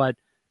 But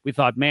we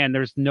thought, man,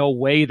 there's no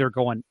way they're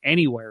going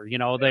anywhere.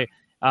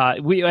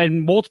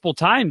 And multiple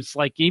times,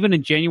 like even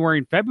in January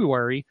and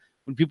February,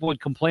 when people would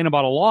complain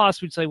about a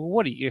loss, we'd say, well,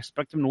 what do you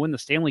expect them to win the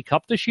Stanley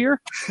Cup this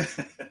year?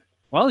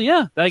 Well,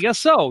 yeah, I guess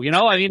so.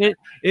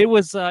 It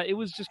was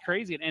just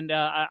crazy. And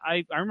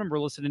I remember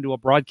listening to a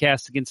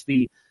broadcast against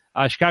the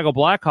Chicago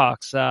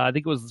Blackhawks. I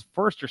think it was the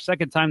first or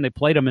second time they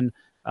played them in it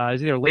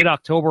was either late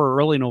October or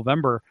early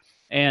November.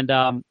 And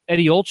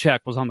Eddie Olczyk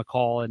was on the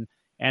call. And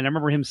I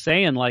remember him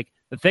saying, like,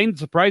 the thing that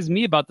surprised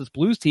me about this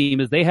Blues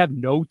team is they have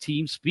no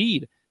team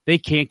speed. They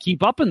can't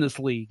keep up in this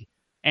league.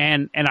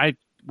 And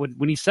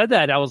when he said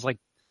that, I was like,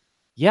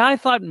 yeah, I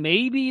thought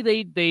maybe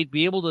they'd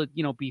be able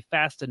to, be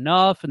fast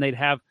enough, and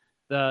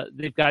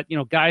they've got,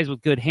 guys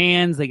with good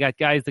hands. They got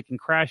guys that can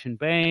crash and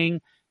bang.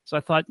 So I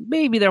thought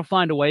maybe they'll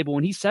find a way. But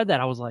when he said that,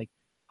 I was like,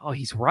 oh,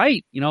 he's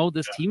right.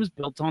 This team is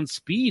built on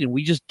speed, and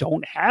we just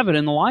don't have it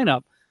in the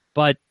lineup.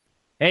 But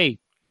hey,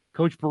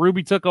 Coach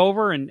Berube took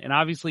over, and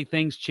obviously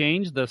things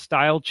changed. The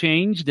style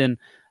changed, and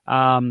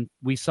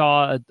we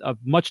saw a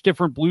much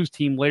different Blues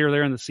team later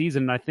there in the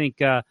season. And I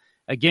think,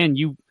 again,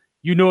 you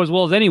know as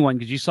well as anyone,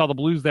 because you saw the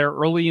Blues there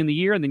early in the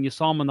year, and then you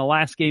saw them in the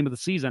last game of the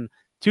season.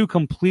 Two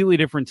completely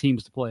different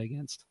teams to play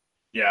against.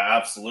 Yeah,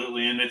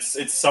 absolutely. And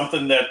it's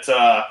something that,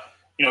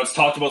 it's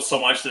talked about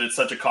so much that it's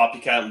such a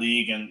copycat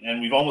league.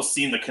 And we've almost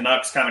seen the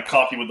Canucks kind of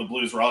copy what the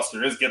Blues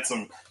roster is, get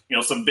some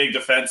big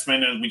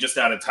defensemen. And we just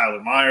added Tyler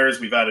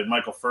Myers. We've added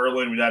Michael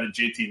Furlan. We've added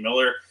JT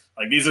Miller.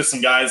 Like, these are some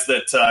guys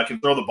that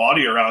can throw the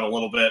body around a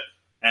little bit.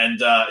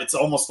 And it's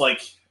almost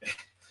like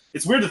 –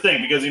 it's weird to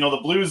think because,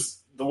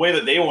 the the way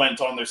that they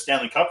went on their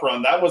Stanley Cup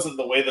run, that wasn't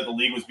the way that the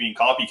league was being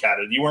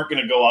copycatted. You weren't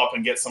going to go up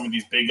and get some of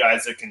these big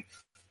guys that can.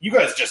 You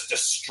guys just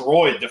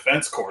destroyed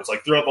defense cores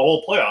like throughout the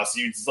whole playoffs.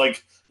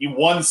 You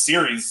won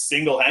series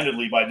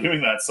single-handedly by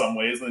doing that some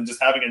ways, and then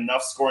just having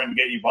enough scoring to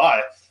get you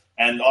by.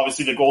 And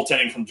obviously, the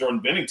goaltending from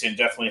Jordan Binnington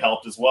definitely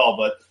helped as well.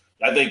 But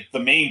I think the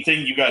main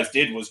thing you guys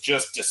did was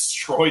just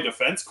destroy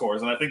defense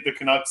cores, and I think the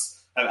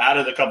Canucks have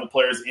added a couple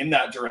players in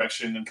that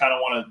direction and kind of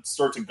want to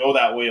start to go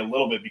that way a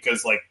little bit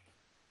because, like,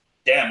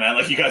 damn, man,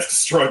 like you guys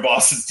destroyed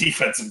Boston's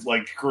defensive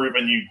like group,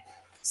 and you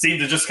seem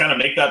to just kind of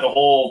make that the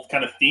whole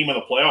kind of theme of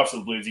the playoffs of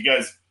the Blues. You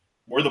guys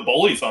were the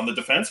bullies on the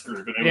defense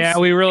group.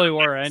 And we really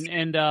were.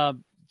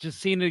 And just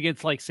seeing it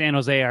against like San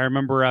Jose, I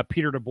remember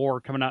Peter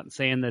DeBoer coming out and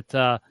saying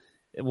that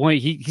when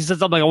he said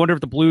something like, I wonder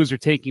if the Blues are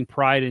taking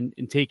pride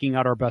in taking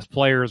out our best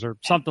players or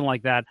something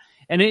like that.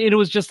 And it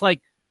was just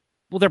like,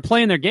 well, they're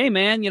playing their game,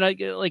 man. You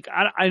know, like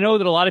I know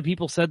that a lot of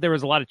people said there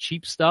was a lot of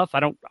cheap stuff. I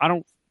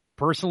don't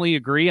personally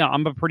agree.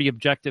 I'm a pretty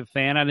objective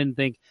fan. I didn't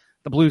think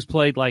the Blues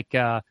played like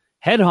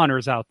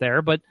headhunters out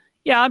there, but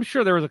yeah, I'm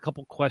sure there was a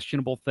couple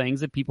questionable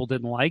things that people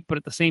didn't like. But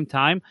at the same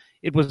time,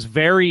 it was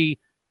very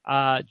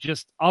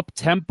just up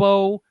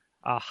tempo,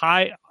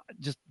 high,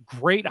 just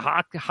great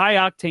high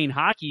octane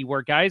hockey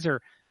where guys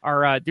are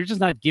they're just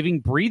not giving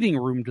breathing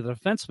room to the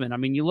defensemen. I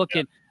mean, you look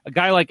at a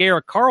guy like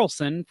Erik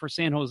Karlsson for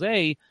San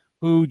Jose,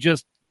 who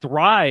just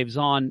thrives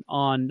on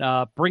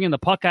bringing the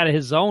puck out of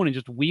his zone and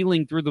just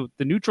wheeling through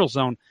the neutral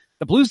zone.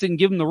 The Blues didn't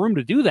give him the room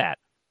to do that.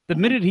 The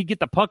minute he get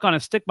the puck on a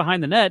stick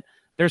behind the net,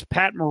 there's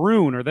Pat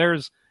Maroon or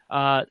there's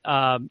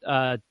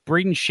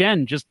Braden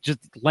Shen just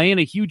laying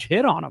a huge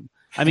hit on him.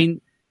 I mean,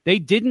 they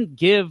didn't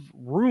give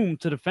room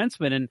to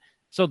defensemen, and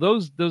so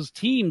those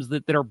teams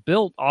that are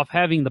built off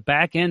having the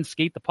back end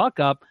skate the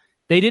puck up,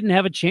 they didn't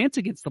have a chance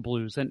against the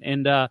Blues,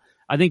 and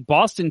I think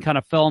Boston kind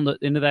of fell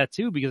into that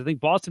too, because I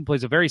think Boston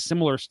plays a very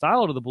similar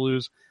style to the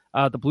Blues.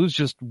 The Blues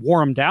just wore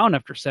them down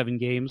after 7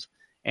 games.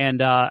 And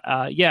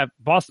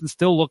Boston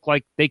still looked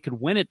like they could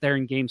win it there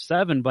in Game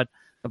 7, but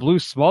the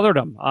Blues smothered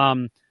them.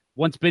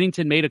 Once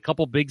Binnington made a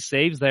couple big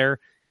saves there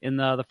in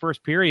the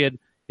first period,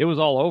 it was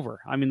all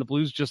over. I mean, the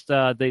Blues just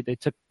they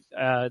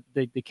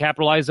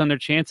capitalized on their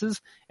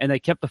chances, and they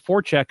kept the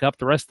forecheck up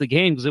the rest of the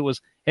game because it was,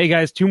 hey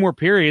guys, 2 more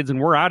periods and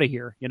we're out of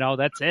here. You know,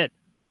 that's it.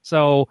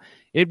 So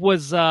it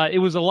was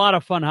a lot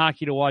of fun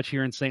hockey to watch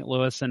here in St.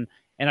 Louis, and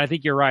I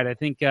think you're right. I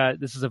think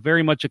this is a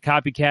very much a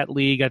copycat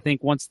league. I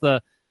think once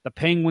the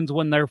Penguins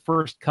won their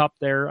first cup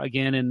there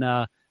again in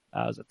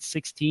was it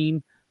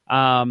 16,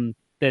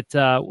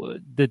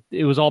 that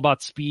it was all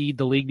about speed.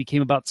 The league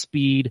became about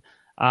speed,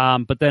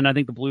 but then I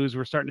think the Blues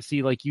were starting to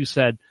see, like you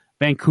said,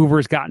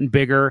 Vancouver's gotten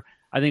bigger.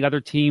 I think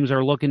other teams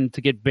are looking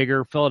to get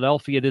bigger.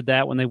 Philadelphia did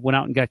that when they went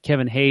out and got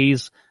Kevin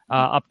Hayes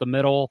up the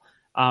middle.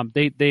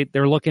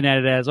 They're looking at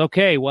it as,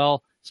 okay,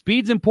 well,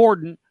 speed's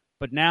important,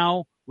 but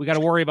now we got to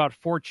worry about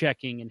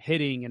forechecking and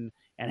hitting and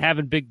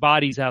having big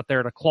bodies out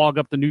there to clog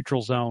up the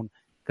neutral zone,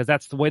 because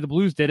that's the way the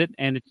Blues did it,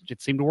 and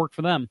it seemed to work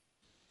for them.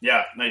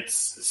 Yeah,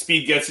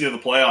 speed gets you to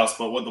the playoffs,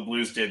 but what the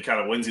Blues did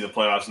kind of wins you the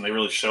playoffs, and they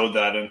really showed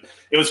that. And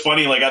it was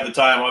funny, like at the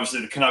time,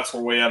 obviously the Canucks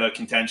were way out of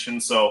contention,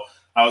 so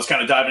I was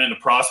kind of diving into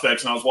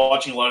prospects, and I was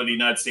watching a lot of the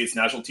United States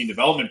National Team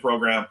Development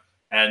Program.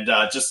 And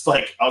just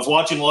like I was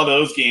watching a lot of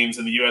those games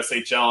in the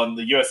USHL, and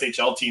the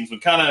USHL teams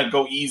would kind of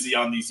go easy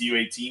on these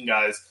U18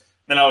 guys.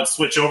 Then I would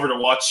switch over to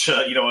watch,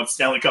 a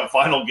Stanley Cup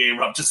final game.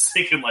 And I'm just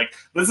thinking, like,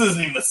 this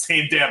isn't even the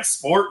same damn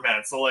sport,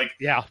 man. So, like,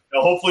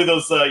 hopefully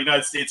those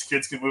United States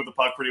kids can move the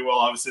puck pretty well.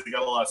 Obviously, they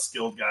got a lot of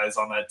skilled guys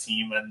on that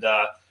team. And,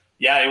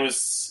 it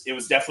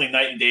was definitely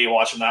night and day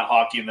watching that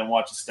hockey and then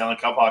watching Stanley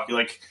Cup hockey.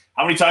 Like,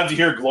 how many times do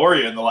you hear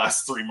Gloria in the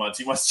last 3 months?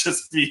 You must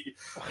just be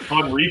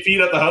on repeat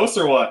at the house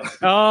or what?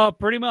 Oh,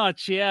 pretty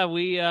much. Yeah.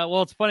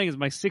 Well, it's funny because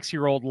my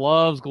 6-year-old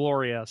loves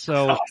Gloria.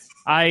 So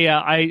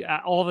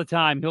I all the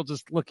time, he'll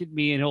just look at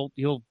me and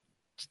he'll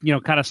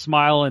kind of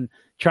smile and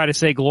try to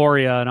say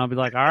Gloria. And I'll be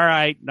like, all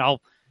right,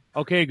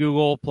 okay,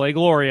 Google, play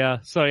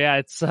Gloria. So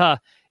yeah,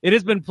 it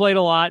has been played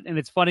a lot. And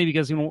it's funny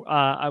because,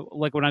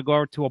 like when I go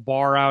out to a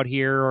bar out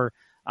here or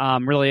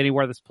really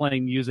anywhere that's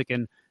playing music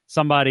and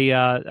somebody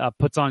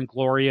puts on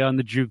Gloria in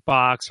the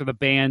jukebox or the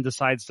band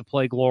decides to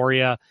play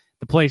Gloria,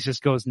 the place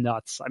just goes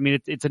nuts. I mean,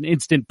 it's an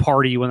instant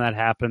party when that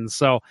happens.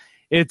 So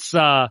it's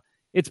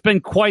been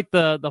quite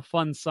the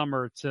fun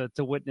summer to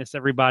witness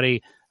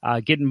everybody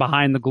getting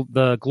behind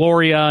the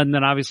Gloria and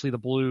then obviously the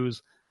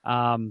Blues.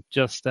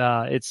 It's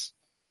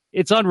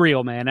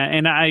unreal, man.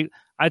 And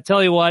I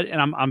tell you what, and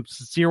I'm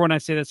sincere when I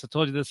say this. I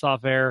told you this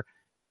off air.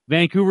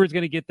 Vancouver's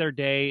going to get their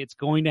day. It's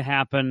going to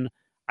happen.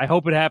 I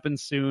hope it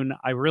happens soon.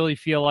 I really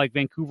feel like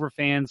Vancouver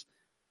fans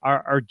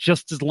are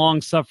just as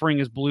long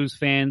suffering as Blues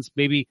fans.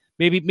 Maybe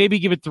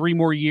give it 3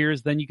 more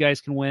years, then you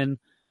guys can win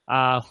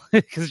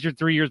because you're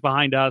 3 years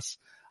behind us.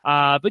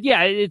 But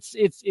yeah, it's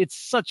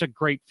such a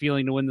great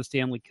feeling to win the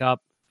Stanley Cup.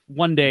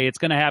 One day it's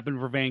going to happen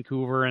for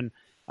Vancouver, and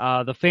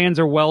the fans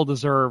are well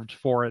deserved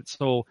for it.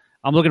 So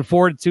I'm looking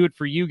forward to it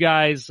for you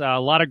guys. A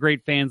lot of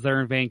great fans there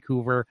in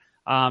Vancouver.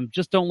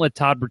 Just don't let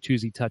Todd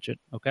Bertuzzi touch it.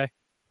 Okay.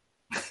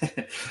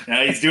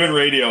 Yeah, he's doing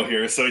radio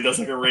here, so he does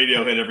like a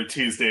radio hit every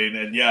Tuesday.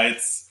 And yeah,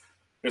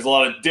 there's a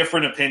lot of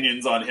different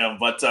opinions on him,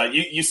 but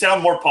you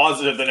sound more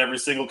positive than every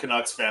single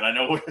Canucks fan. I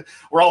know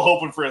we're all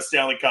hoping for a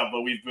Stanley Cup,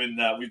 but we've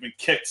been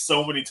kicked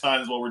so many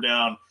times while we're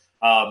down.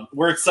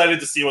 We're excited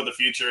to see what the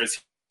future is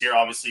here.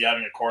 Obviously,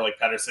 having a core like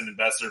Pettersson and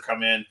Besser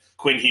come in,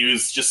 Quinn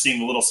Hughes just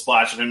seemed a little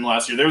splash of him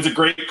last year. There was a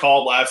great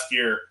call last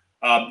year.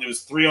 It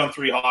was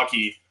 3-on-3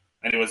 hockey,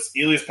 and it was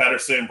Elias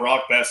Pettersson,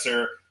 Brock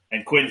Besser,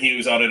 and Quinn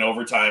Hughes out in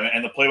overtime.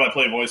 And the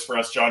play-by-play voice for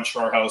us, John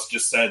Scharhaus,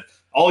 just said,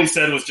 all he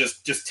said was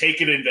just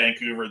take it in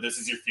Vancouver. This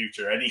is your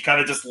future. And he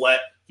kind of just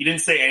he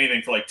didn't say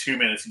anything for like 2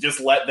 minutes. He just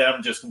let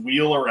them just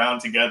wheel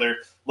around together.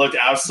 Looked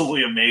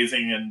absolutely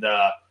amazing. And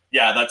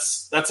yeah,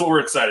 that's what we're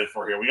excited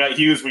for here. We got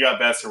Hughes, we got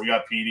Besser, we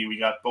got Petey, we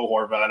got Bo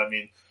Horvat. I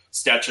mean,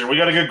 Stetcher. We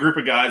got a good group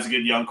of guys, a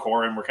good young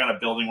core, and we're kind of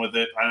building with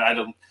it.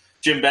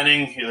 Jim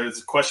Benning,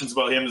 there's questions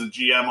about him as a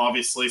GM,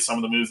 obviously. Some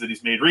of the moves that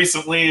he's made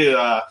recently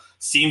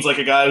seems like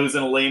a guy who's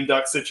in a lame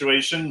duck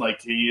situation.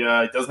 Like he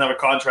doesn't have a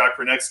contract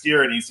for next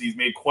year, and he's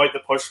made quite the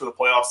push for the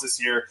playoffs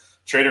this year.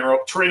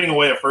 Trading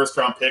away a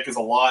first-round pick is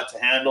a lot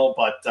to handle,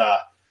 but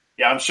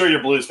yeah, I'm sure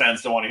your Blues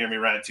fans don't want to hear me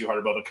rant too hard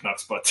about the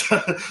Canucks, but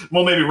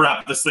we'll maybe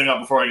wrap this thing up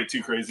before I get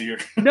too crazy here.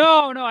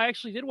 No, I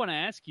actually did want to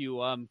ask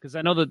you, because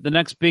I know that the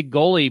next big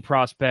goalie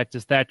prospect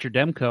is Thatcher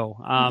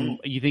Demko.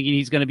 You thinking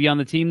he's going to be on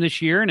the team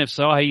this year? And if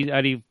so, how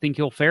do you think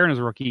he'll fare in his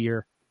rookie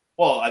year?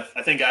 Well,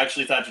 I think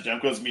actually Thatcher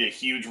Demko is going to be a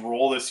huge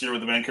role this year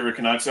with the Vancouver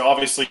Canucks. So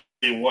obviously,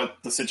 what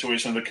the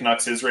situation of the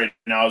Canucks is right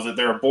now is that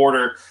they're a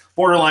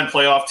borderline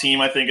playoff team.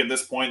 I think at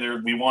this point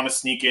we want to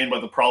sneak in, but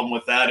the problem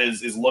with that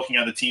is looking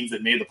at the teams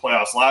that made the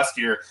playoffs last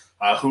year,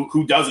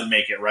 who doesn't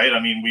make it, right?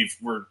 I mean,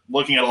 we're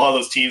looking at a lot of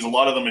those teams. A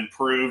lot of them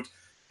improved,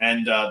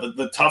 and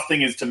the tough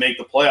thing is to make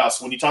the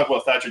playoffs. When you talk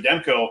about Thatcher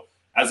Demko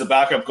as a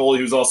backup goalie,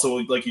 who's also,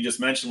 like you just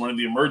mentioned, one of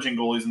the emerging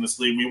goalies in this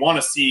league, we want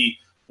to see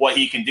what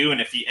he can do,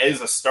 and if he is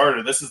a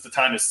starter, this is the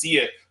time to see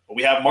it. But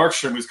we have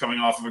Markstrom, who's coming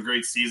off of a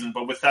great season.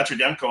 But with Thatcher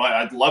Demko,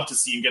 I'd love to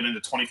see him get into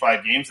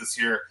 25 games this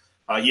year.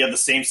 He had the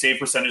same save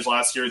percentage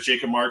last year as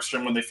Jacob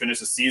Markstrom when they finished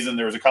the season.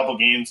 There was a couple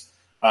games.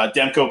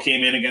 Demko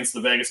came in against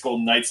the Vegas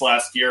Golden Knights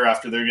last year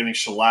after they're getting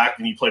shellacked,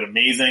 and he played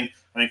amazing.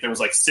 I think there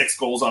was like 6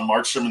 goals on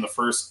Markstrom in the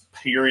first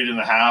period and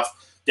a half.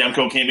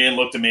 Demko came in,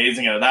 looked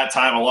amazing. And at that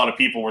time, a lot of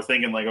people were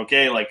thinking, like,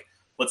 okay, like,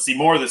 let's see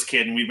more of this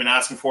kid. And we've been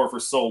asking for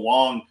so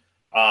long.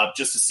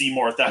 Just to see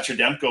more of Thatcher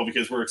Demko,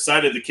 because we're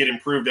excited. The kid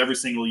improved every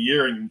single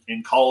year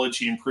in college.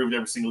 He improved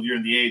every single year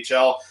in the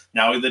AHL.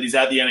 Now that he's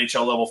at the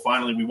NHL level,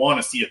 finally, we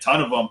want to see a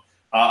ton of them.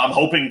 I'm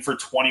hoping for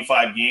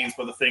 25 games,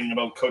 but the thing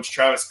about Coach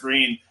Travis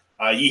Green,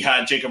 he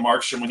had Jacob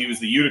Markstrom when he was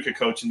the Utica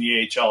coach in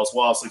the AHL as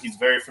well, so he's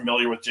very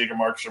familiar with Jacob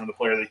Markstrom, the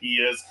player that he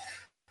is.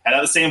 And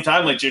at the same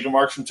time, like, Jacob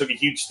Markstrom took a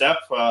huge step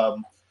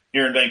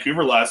here in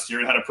Vancouver last year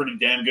and had a pretty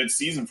damn good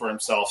season for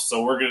himself.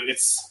 So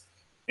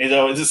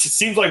it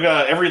seems like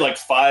every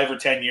 5 or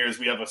 10 years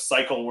we have a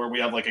cycle where we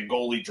have like a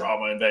goalie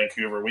drama in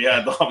Vancouver. We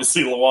had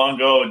obviously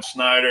Luongo and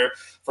Schneider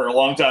for a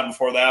long time.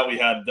 Before that, we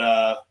had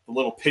the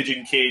little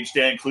pigeon cage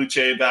Dan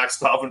Kluche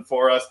backstopping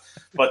for us.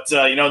 But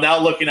now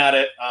looking at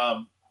it,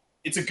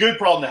 it's a good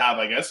problem to have,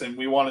 I guess, and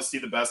we want to see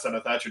the best out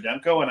of Thatcher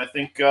Demko. And I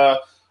think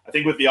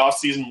with the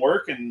off-season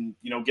work and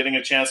getting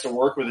a chance to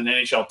work with an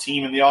NHL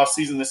team in the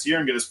off-season this year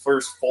and get his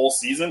first full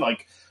season,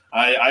 like,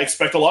 I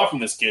expect a lot from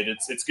this kid.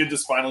 It's good to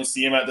finally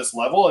see him at this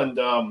level, and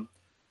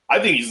I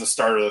think he's the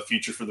starter of the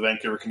future for the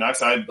Vancouver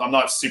Canucks. I'm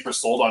not super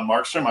sold on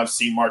Markstrom. I've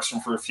seen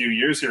Markstrom for a few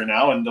years here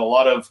now, and a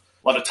lot of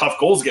tough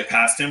goals get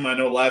past him. I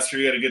know last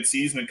year he had a good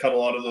season and cut a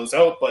lot of those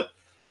out, but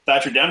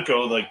Thatcher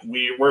Demko, like,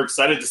 we're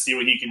excited to see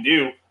what he can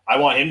do. I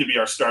want him to be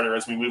our starter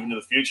as we move into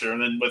the future.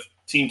 And then with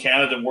Team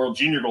Canada World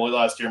Junior goalie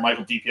last year,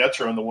 Michael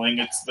DiPietro in the wing,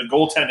 the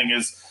goaltending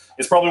is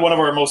probably one of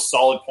our most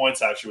solid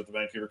points actually with the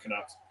Vancouver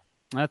Canucks.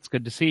 That's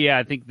good to see. Yeah,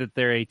 I think that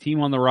they're a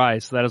team on the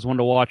rise, so that is one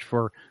to watch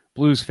for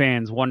Blues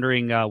fans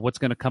wondering what's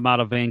going to come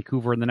out of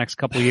Vancouver in the next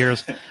couple of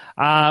years.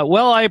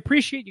 Well, I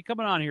appreciate you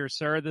coming on here,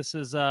 sir. This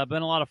has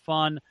been a lot of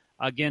fun.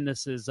 Again,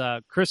 this is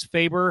Chris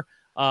Faber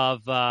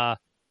of, let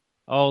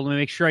me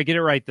make sure I get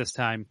it right this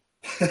time,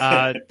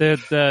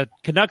 the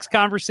Canucks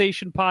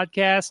Conversation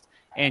Podcast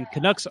and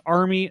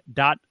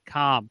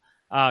CanucksArmy.com.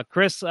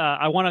 Chris,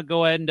 I want to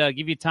go ahead and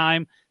give you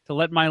time to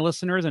let my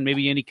listeners and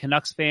maybe any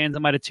Canucks fans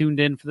that might have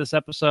tuned in for this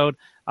episode,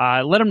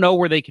 let them know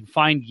where they can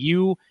find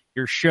you,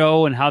 your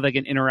show, and how they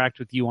can interact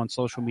with you on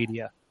social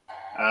media.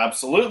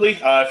 Absolutely.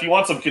 If you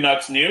want some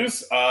Canucks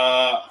news,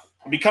 I'm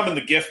becoming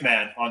the GIF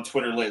man on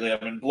Twitter lately.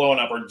 I've been blowing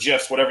up, or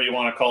GIFs, whatever you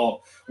want to call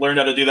them. Learned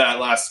how to do that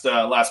last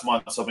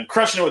month, so I've been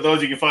crushing it with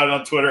those. You can find it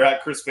on Twitter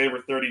at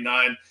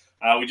ChrisFaber39.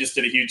 We just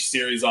did a huge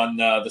series on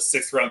the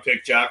 6th-round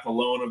pick, Jack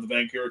Malone of the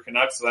Vancouver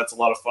Canucks, so that's a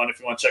lot of fun if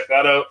you want to check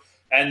that out.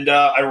 And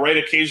I write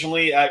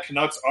occasionally at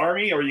Canucks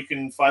Army, or you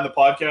can find the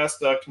podcast,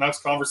 Canucks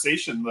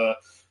Conversation. The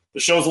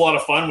show's a lot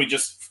of fun. We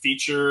just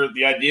feature,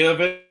 the idea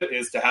of it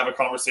is to have a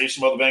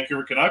conversation about the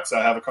Vancouver Canucks.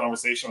 I have a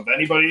conversation with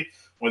anybody,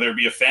 whether it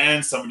be a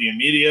fan, somebody in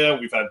media.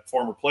 We've had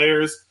former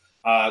players.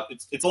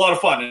 It's a lot of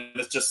fun. And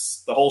it's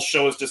just, the whole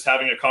show is just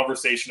having a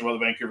conversation about the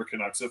Vancouver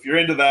Canucks. So if you're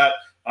into that,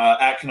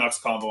 at Canucks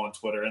Convo on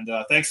Twitter. And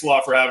thanks a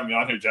lot for having me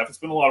on here, Jeff. It's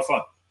been a lot of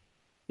fun.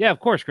 Yeah, of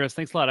course, Chris.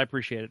 Thanks a lot. I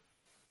appreciate it.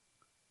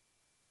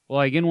 Well,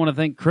 I again want to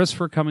thank Chris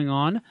for coming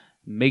on.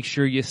 Make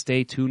sure you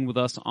stay tuned with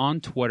us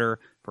on Twitter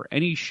for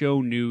any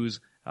show news.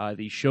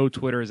 The show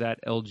Twitter is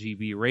at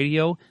LGB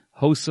Radio.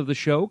 Hosts of the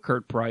show,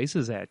 Kurt Price,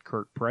 is at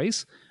Kurt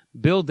Price.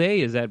 Bill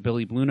Day is at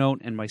Billy Blue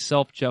Note. And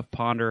myself, Jeff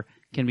Ponder,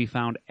 can be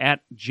found at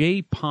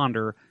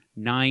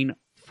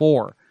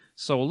jponder94.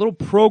 So a little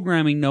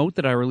programming note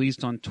that I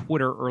released on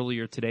Twitter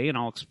earlier today, and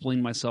I'll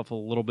explain myself a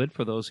little bit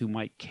for those who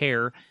might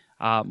care.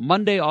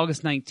 Monday,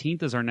 August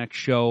 19th is our next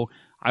show.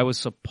 I was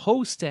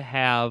supposed to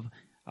have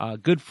a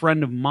good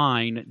friend of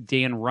mine,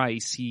 Dan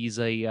Rice. He's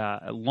a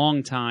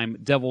longtime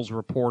Devils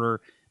reporter,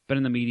 been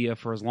in the media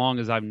for as long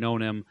as I've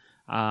known him.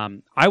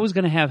 I was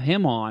going to have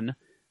him on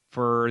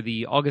for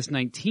the August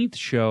 19th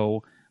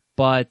show,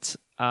 but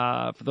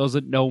for those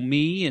that know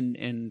me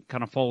and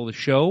kind of follow the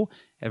show,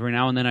 every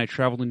now and then I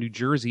travel to New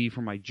Jersey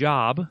for my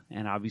job,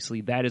 and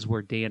obviously that is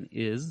where Dan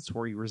is. It's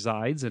where he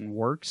resides and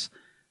works.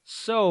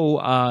 So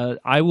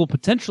I will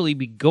potentially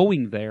be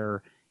going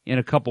there in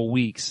a couple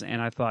weeks,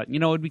 and I thought,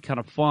 it'd be kind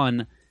of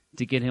fun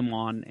to get him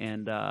on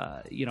and,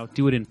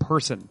 do it in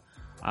person.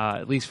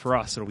 At least for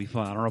us, it'll be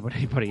fun. I don't know about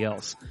anybody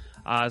else.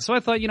 So I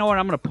thought, I'm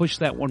going to push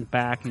that one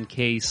back in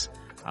case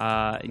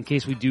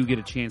we do get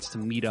a chance to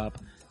meet up.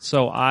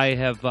 So I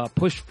have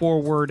pushed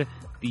forward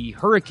the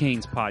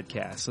Hurricanes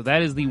podcast. So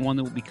that is the one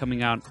that will be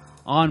coming out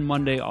on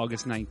Monday,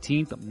 August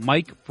 19th.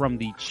 Mike from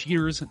the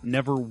Cheers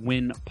Never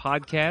Win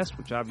podcast,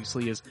 which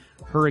obviously is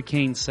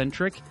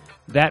Hurricane-centric.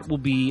 That will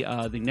be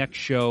the next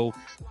show.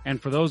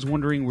 And for those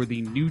wondering where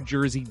the New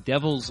Jersey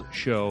Devils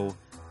show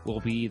will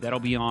be, that'll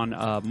be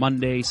on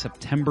Monday,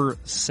 September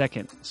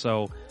 2nd.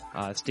 So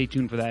stay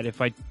tuned for that. If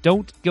I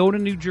don't go to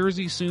New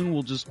Jersey soon,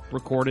 we'll just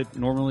record it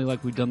normally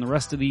like we've done the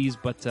rest of these.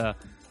 But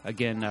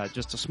again,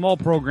 just a small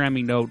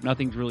programming note.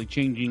 Nothing's really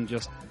changing,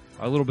 just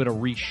a little bit of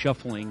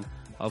reshuffling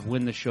of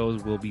when the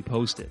shows will be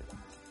posted.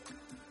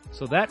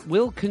 So that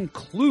will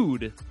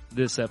conclude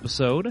this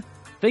episode.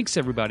 Thanks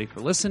everybody for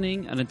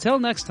listening, and until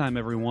next time,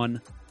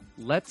 everyone,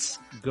 let's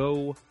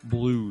go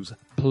Blues.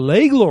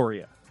 Play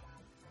Gloria!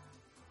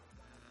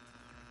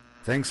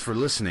 Thanks for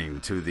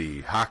listening to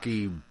the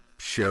Hockey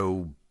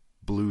Show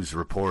Blues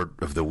Report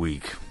of the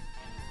Week.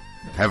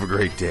 Have a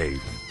great day.